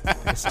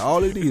 That's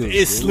all it is.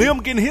 Is dude. Slim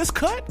getting his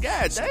cut?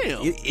 God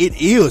damn.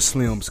 It is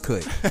Slim's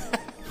cut.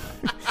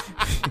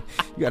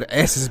 You gotta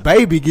ask his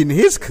Baby getting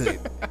his cut.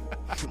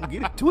 Don't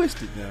get it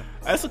twisted now.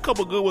 That's a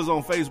couple good ones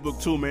on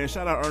Facebook too, man.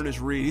 Shout out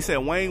Ernest Reed. He said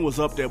Wayne was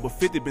up there, but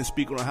 50 been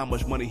speaking on how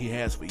much money he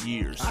has for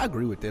years. I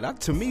agree with that.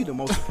 To me, the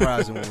most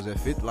surprising one was that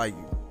 50, like,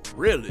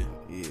 Really?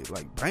 yeah,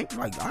 like bank,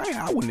 like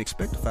I wouldn't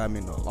expect a $5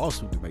 million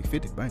lawsuit to make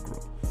 50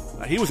 bankrupt.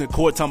 Like, he was in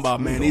court talking about,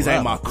 man, ain't these gonna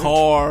ain't lie my about that.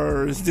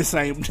 cars. This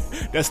ain't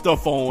that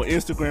stuff on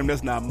Instagram.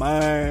 That's not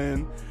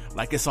mine.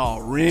 Like, it's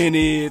all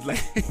rented.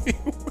 Like,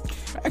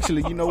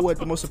 Actually, you know what?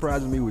 The most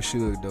surprising to me was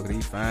Suge, though. That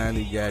he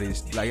finally got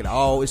his, like,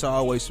 it's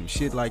always some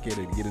shit like that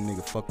to get a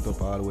nigga fucked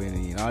up all the way in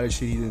the end. All that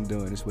shit he done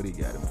done, that's what he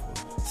got him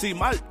for. See,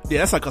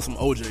 that's like some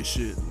OJ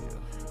shit.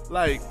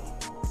 Like,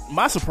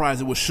 my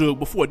surprise it was Suge,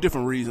 but for a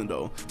different reason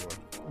though,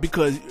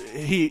 because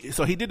he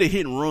did a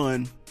hit and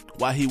run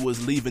while he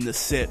was leaving the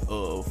set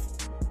of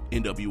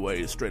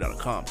NWA, Straight Outta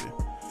Compton.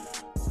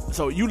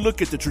 So you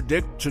look at the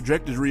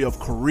trajectory of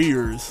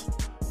careers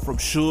from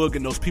Suge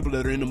and those people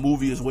that are in the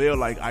movie as well,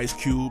 like Ice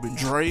Cube and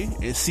Dre,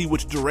 and see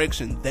which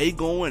direction they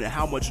going and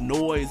how much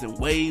noise and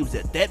waves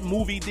that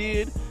movie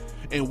did,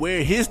 and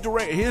where his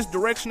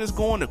direction is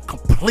going, the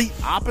complete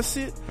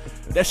opposite.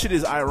 That shit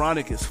is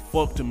ironic as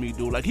fuck to me,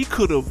 dude. Like,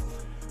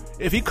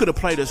 if he could have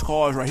played his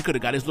cards right, he could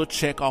have got his little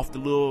check off the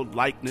little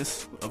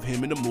likeness of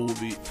him in the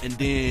movie, and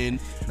then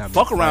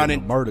fuck around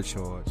and murder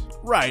charge.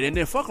 Right, and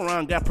then fuck around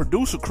and got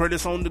producer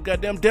credits on the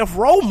goddamn Death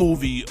Row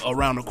movie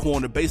around the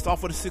corner based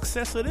off of the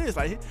success it is.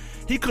 Like,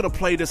 he could have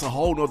played this a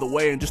whole nother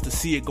way, and just to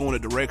see it go in a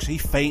direction, he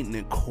fainting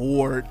in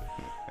court.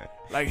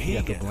 Like, he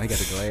got the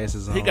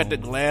glasses on. He got the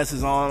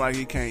glasses on, like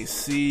he can't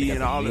see,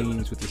 and all that.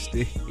 With the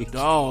stick.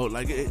 Dog,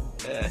 like it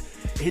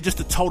just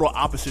the total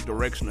opposite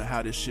direction of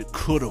how this shit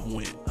could have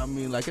went. I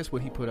mean, like, that's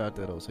what he put out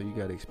there though, so you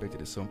gotta expect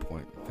it at some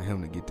point for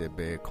him to get that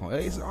bad coin.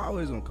 It's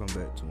always gonna come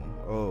back to him.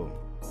 Oh,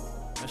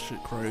 that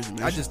shit crazy,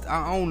 man.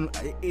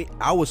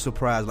 I was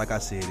surprised, like I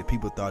said, that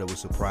people thought it was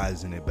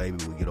surprising that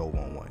Baby would get over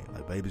on Wayne.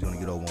 Like, Baby's gonna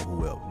get over on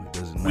whoever. It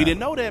doesn't matter. We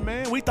didn't know that,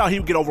 man. We thought he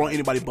would get over on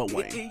anybody but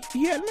Wayne.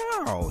 He had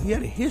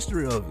a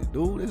history of it,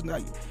 dude. It's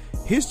not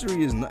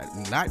history is not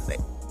that.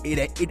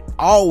 It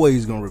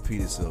always gonna repeat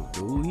itself,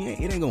 dude.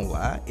 It ain't gonna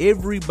lie.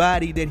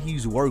 Everybody that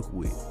he's worked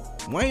with,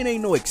 Wayne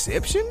ain't no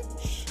exception.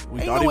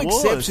 Ain't no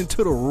exception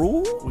to the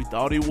rule. We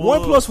thought he was.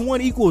 1 +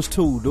 1 =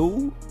 2,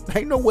 dude.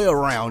 Ain't no way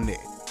around that.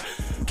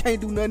 You can't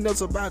do nothing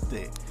else about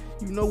that.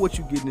 You know what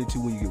you getting into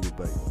when you get with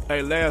Baby.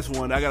 Hey, last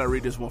one. I gotta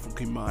read this one from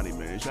Kimani,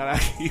 man. Shout out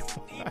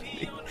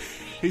Kimani.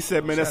 He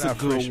said, man, that's a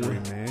good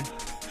one, man.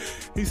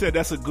 He said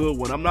that's a good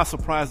one. I'm not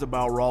surprised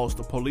about Ross.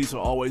 The police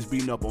are always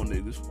beating up on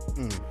niggas.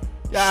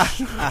 Yeah.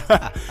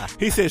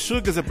 He said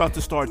Suge is about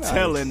to start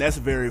telling. That's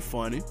very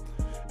funny.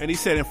 And he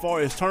said, in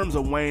far as terms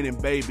of Wayne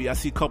and Baby, I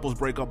see couples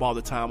break up all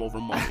the time over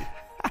money.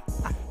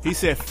 He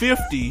said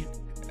 50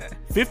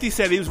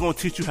 said he was going to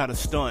teach you how to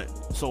stunt.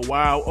 So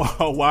why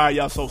are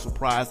y'all so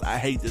surprised? I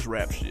hate this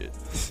rap shit.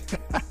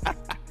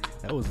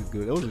 That was a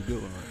good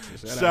one.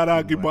 Shout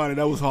out Kimani.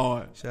 That was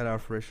hard. Shout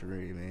out Fresh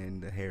Ray, man.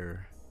 The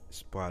hair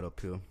spot up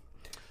here.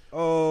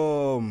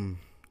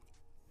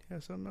 Yeah,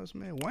 something else,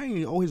 man.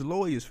 Wayne owe his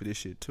lawyers for this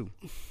shit too.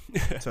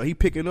 So he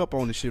picking up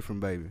on the shit from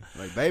Baby.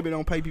 Like, Baby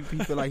don't pay people.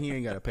 He feel like he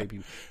ain't got to pay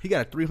people. He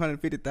got a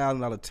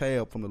 $350,000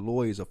 tab from the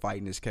lawyers of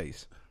fighting this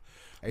case.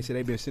 They said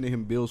they've been sending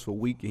him bills for a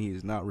week and he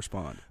is not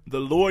responding. The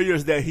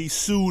lawyers that he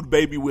sued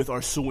Baby with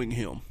are suing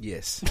him.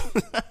 Yes.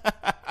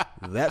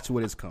 That's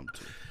what it's come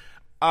to.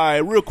 All right,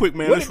 real quick,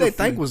 man. What did they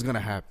think was gonna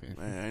happen?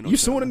 Man, you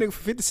suing a nigga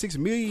for $56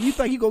 million? You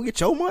think you gonna get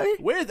your money?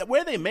 Where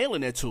are they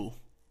mailing that to?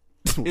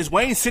 Is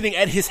Wayne sitting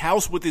at his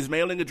house with his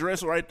mailing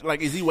address, right?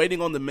 Like, is he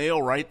waiting on the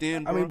mail right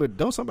then, bro? I mean, but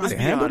don't somebody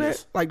handle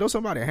that?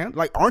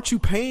 Like, aren't you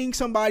paying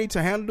somebody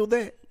to handle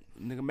that?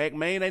 Nigga,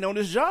 McMahon ain't on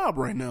this job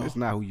right now. It's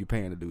not who you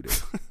paying to do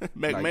that.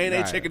 McMahon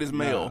ain't checking his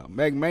mail.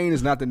 McMahon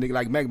is not the nigga.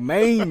 Like,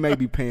 McMahon may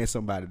be paying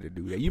somebody to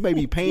do that. You may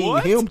be paying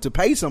him to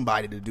pay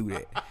somebody to do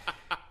that.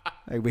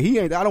 Like, but he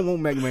ain't. I don't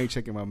want McMahon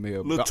checking my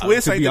mail. Lil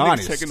Twist ain't the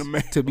nigga checking the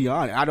mail. To be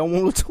honest, I don't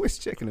want Lil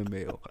Twist checking the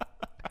mail.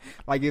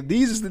 Like, if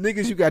these is the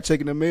niggas you got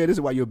checking the mail, this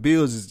is why your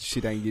bills and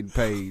shit ain't getting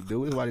paid,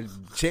 dude. This is why the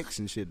checks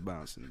and shit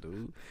bouncing,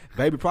 dude.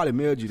 Baby probably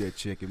mailed you that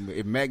check. If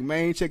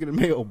McMahon checking the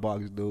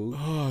mailbox, dude.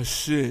 Oh,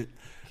 shit.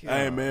 God.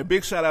 Hey, man,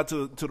 big shout out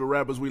to the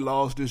rappers we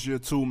lost this year,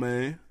 too,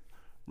 man.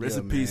 Rest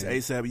in peace,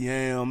 A$AP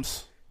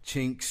Yams.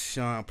 Chinks,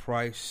 Sean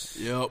Price.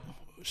 Yep.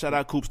 Shout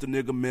out Coops the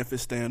nigga,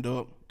 Memphis stand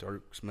up.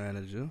 Dirk's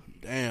manager.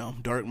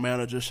 Damn, Dirk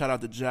manager. Shout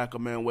out to Jacka,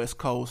 man, West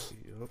Coast.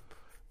 Yep.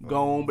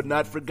 Gone but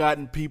not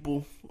forgotten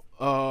people.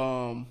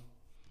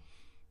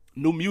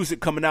 New music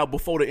coming out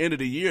before the end of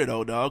the year,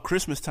 though, dog.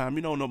 Christmas time,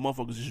 you know, no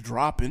motherfuckers is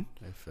dropping.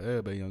 That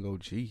Fab Young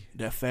OG.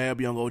 That Fab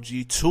Young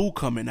OG 2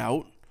 coming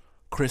out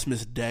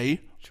Christmas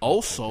Day.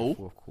 Also,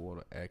 fourth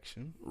quarter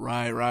action.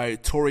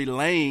 Right. Tory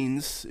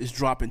Lanez is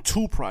dropping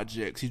 2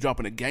 projects. He's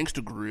dropping a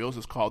Gangsta Grills.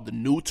 It's called The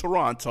New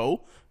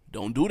Toronto.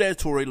 Don't do that,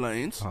 Tory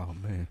Lanez. Oh,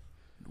 man.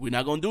 We're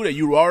not going to do that.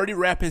 You already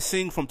rap and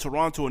sing from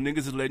Toronto and niggas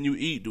is letting you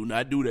eat. Do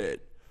not do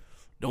that.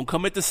 Don't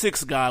come at the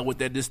 6th guy with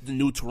that. This the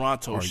New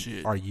Toronto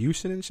shit. Are you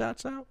sending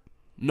shots out?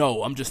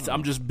 No, I'm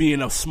just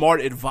being a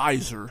smart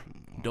advisor.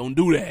 Don't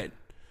do that.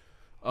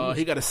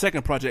 He got a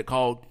second project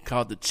called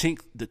the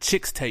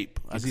Chicks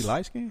Tape. Is he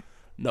light skinned?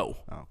 No.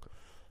 Oh,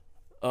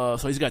 okay.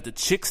 So he's got the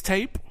Chicks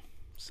Tape.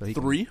 So he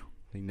 3.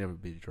 He never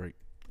beat Drake.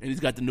 And he's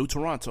got the New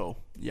Toronto.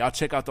 Y'all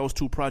check out those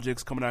 2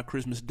 projects coming out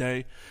Christmas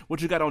Day.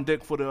 What you got on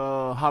deck for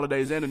the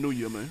holidays and the New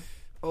Year, man?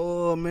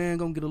 Oh, man,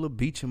 gonna get a little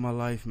beach in my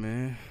life,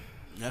 man.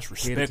 That's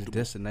respectable. Headed to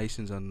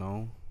destinations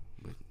unknown,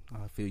 but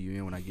I'll fill you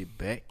in when I get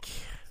back.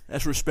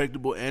 That's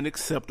respectable and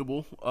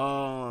acceptable.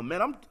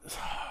 Man,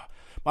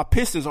 my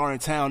Pistons are in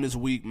town this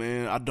week,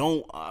 man. I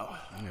don't.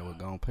 Yeah, we're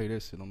gonna pay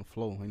that shit on the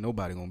floor. Ain't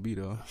nobody gonna be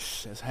there.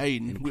 That's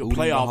hating. We're a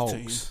playoff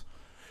team.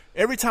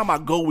 every time I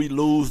go, we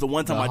lose. The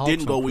one time The I Hawks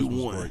didn't go, on we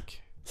Christmas won.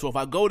 break. So if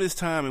I go this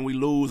time and we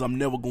lose, I'm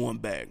never going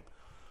back.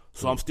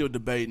 So I'm still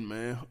debating,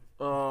 man.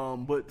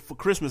 But for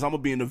Christmas, I'm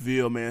gonna be in the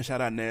Ville, man.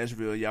 Shout out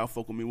Nashville. Y'all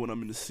fuck with me when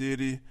I'm in the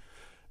city.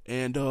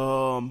 And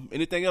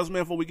anything else,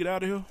 man, before we get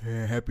out of here?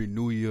 Yeah, Happy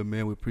New Year,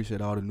 man. We appreciate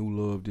all the new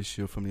love this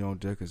year from the On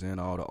Deckers and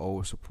all the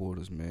old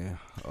supporters, man.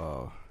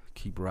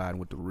 Keep riding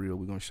with the real.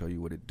 We're going to show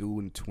you what it do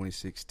in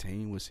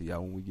 2016. We'll see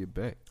y'all when we get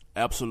back.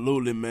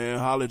 Absolutely, man.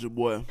 Holla at your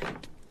boy.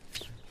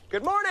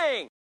 Good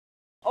morning.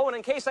 Oh, and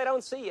in case I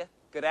don't see you,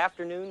 good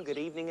afternoon, good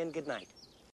evening, and good night.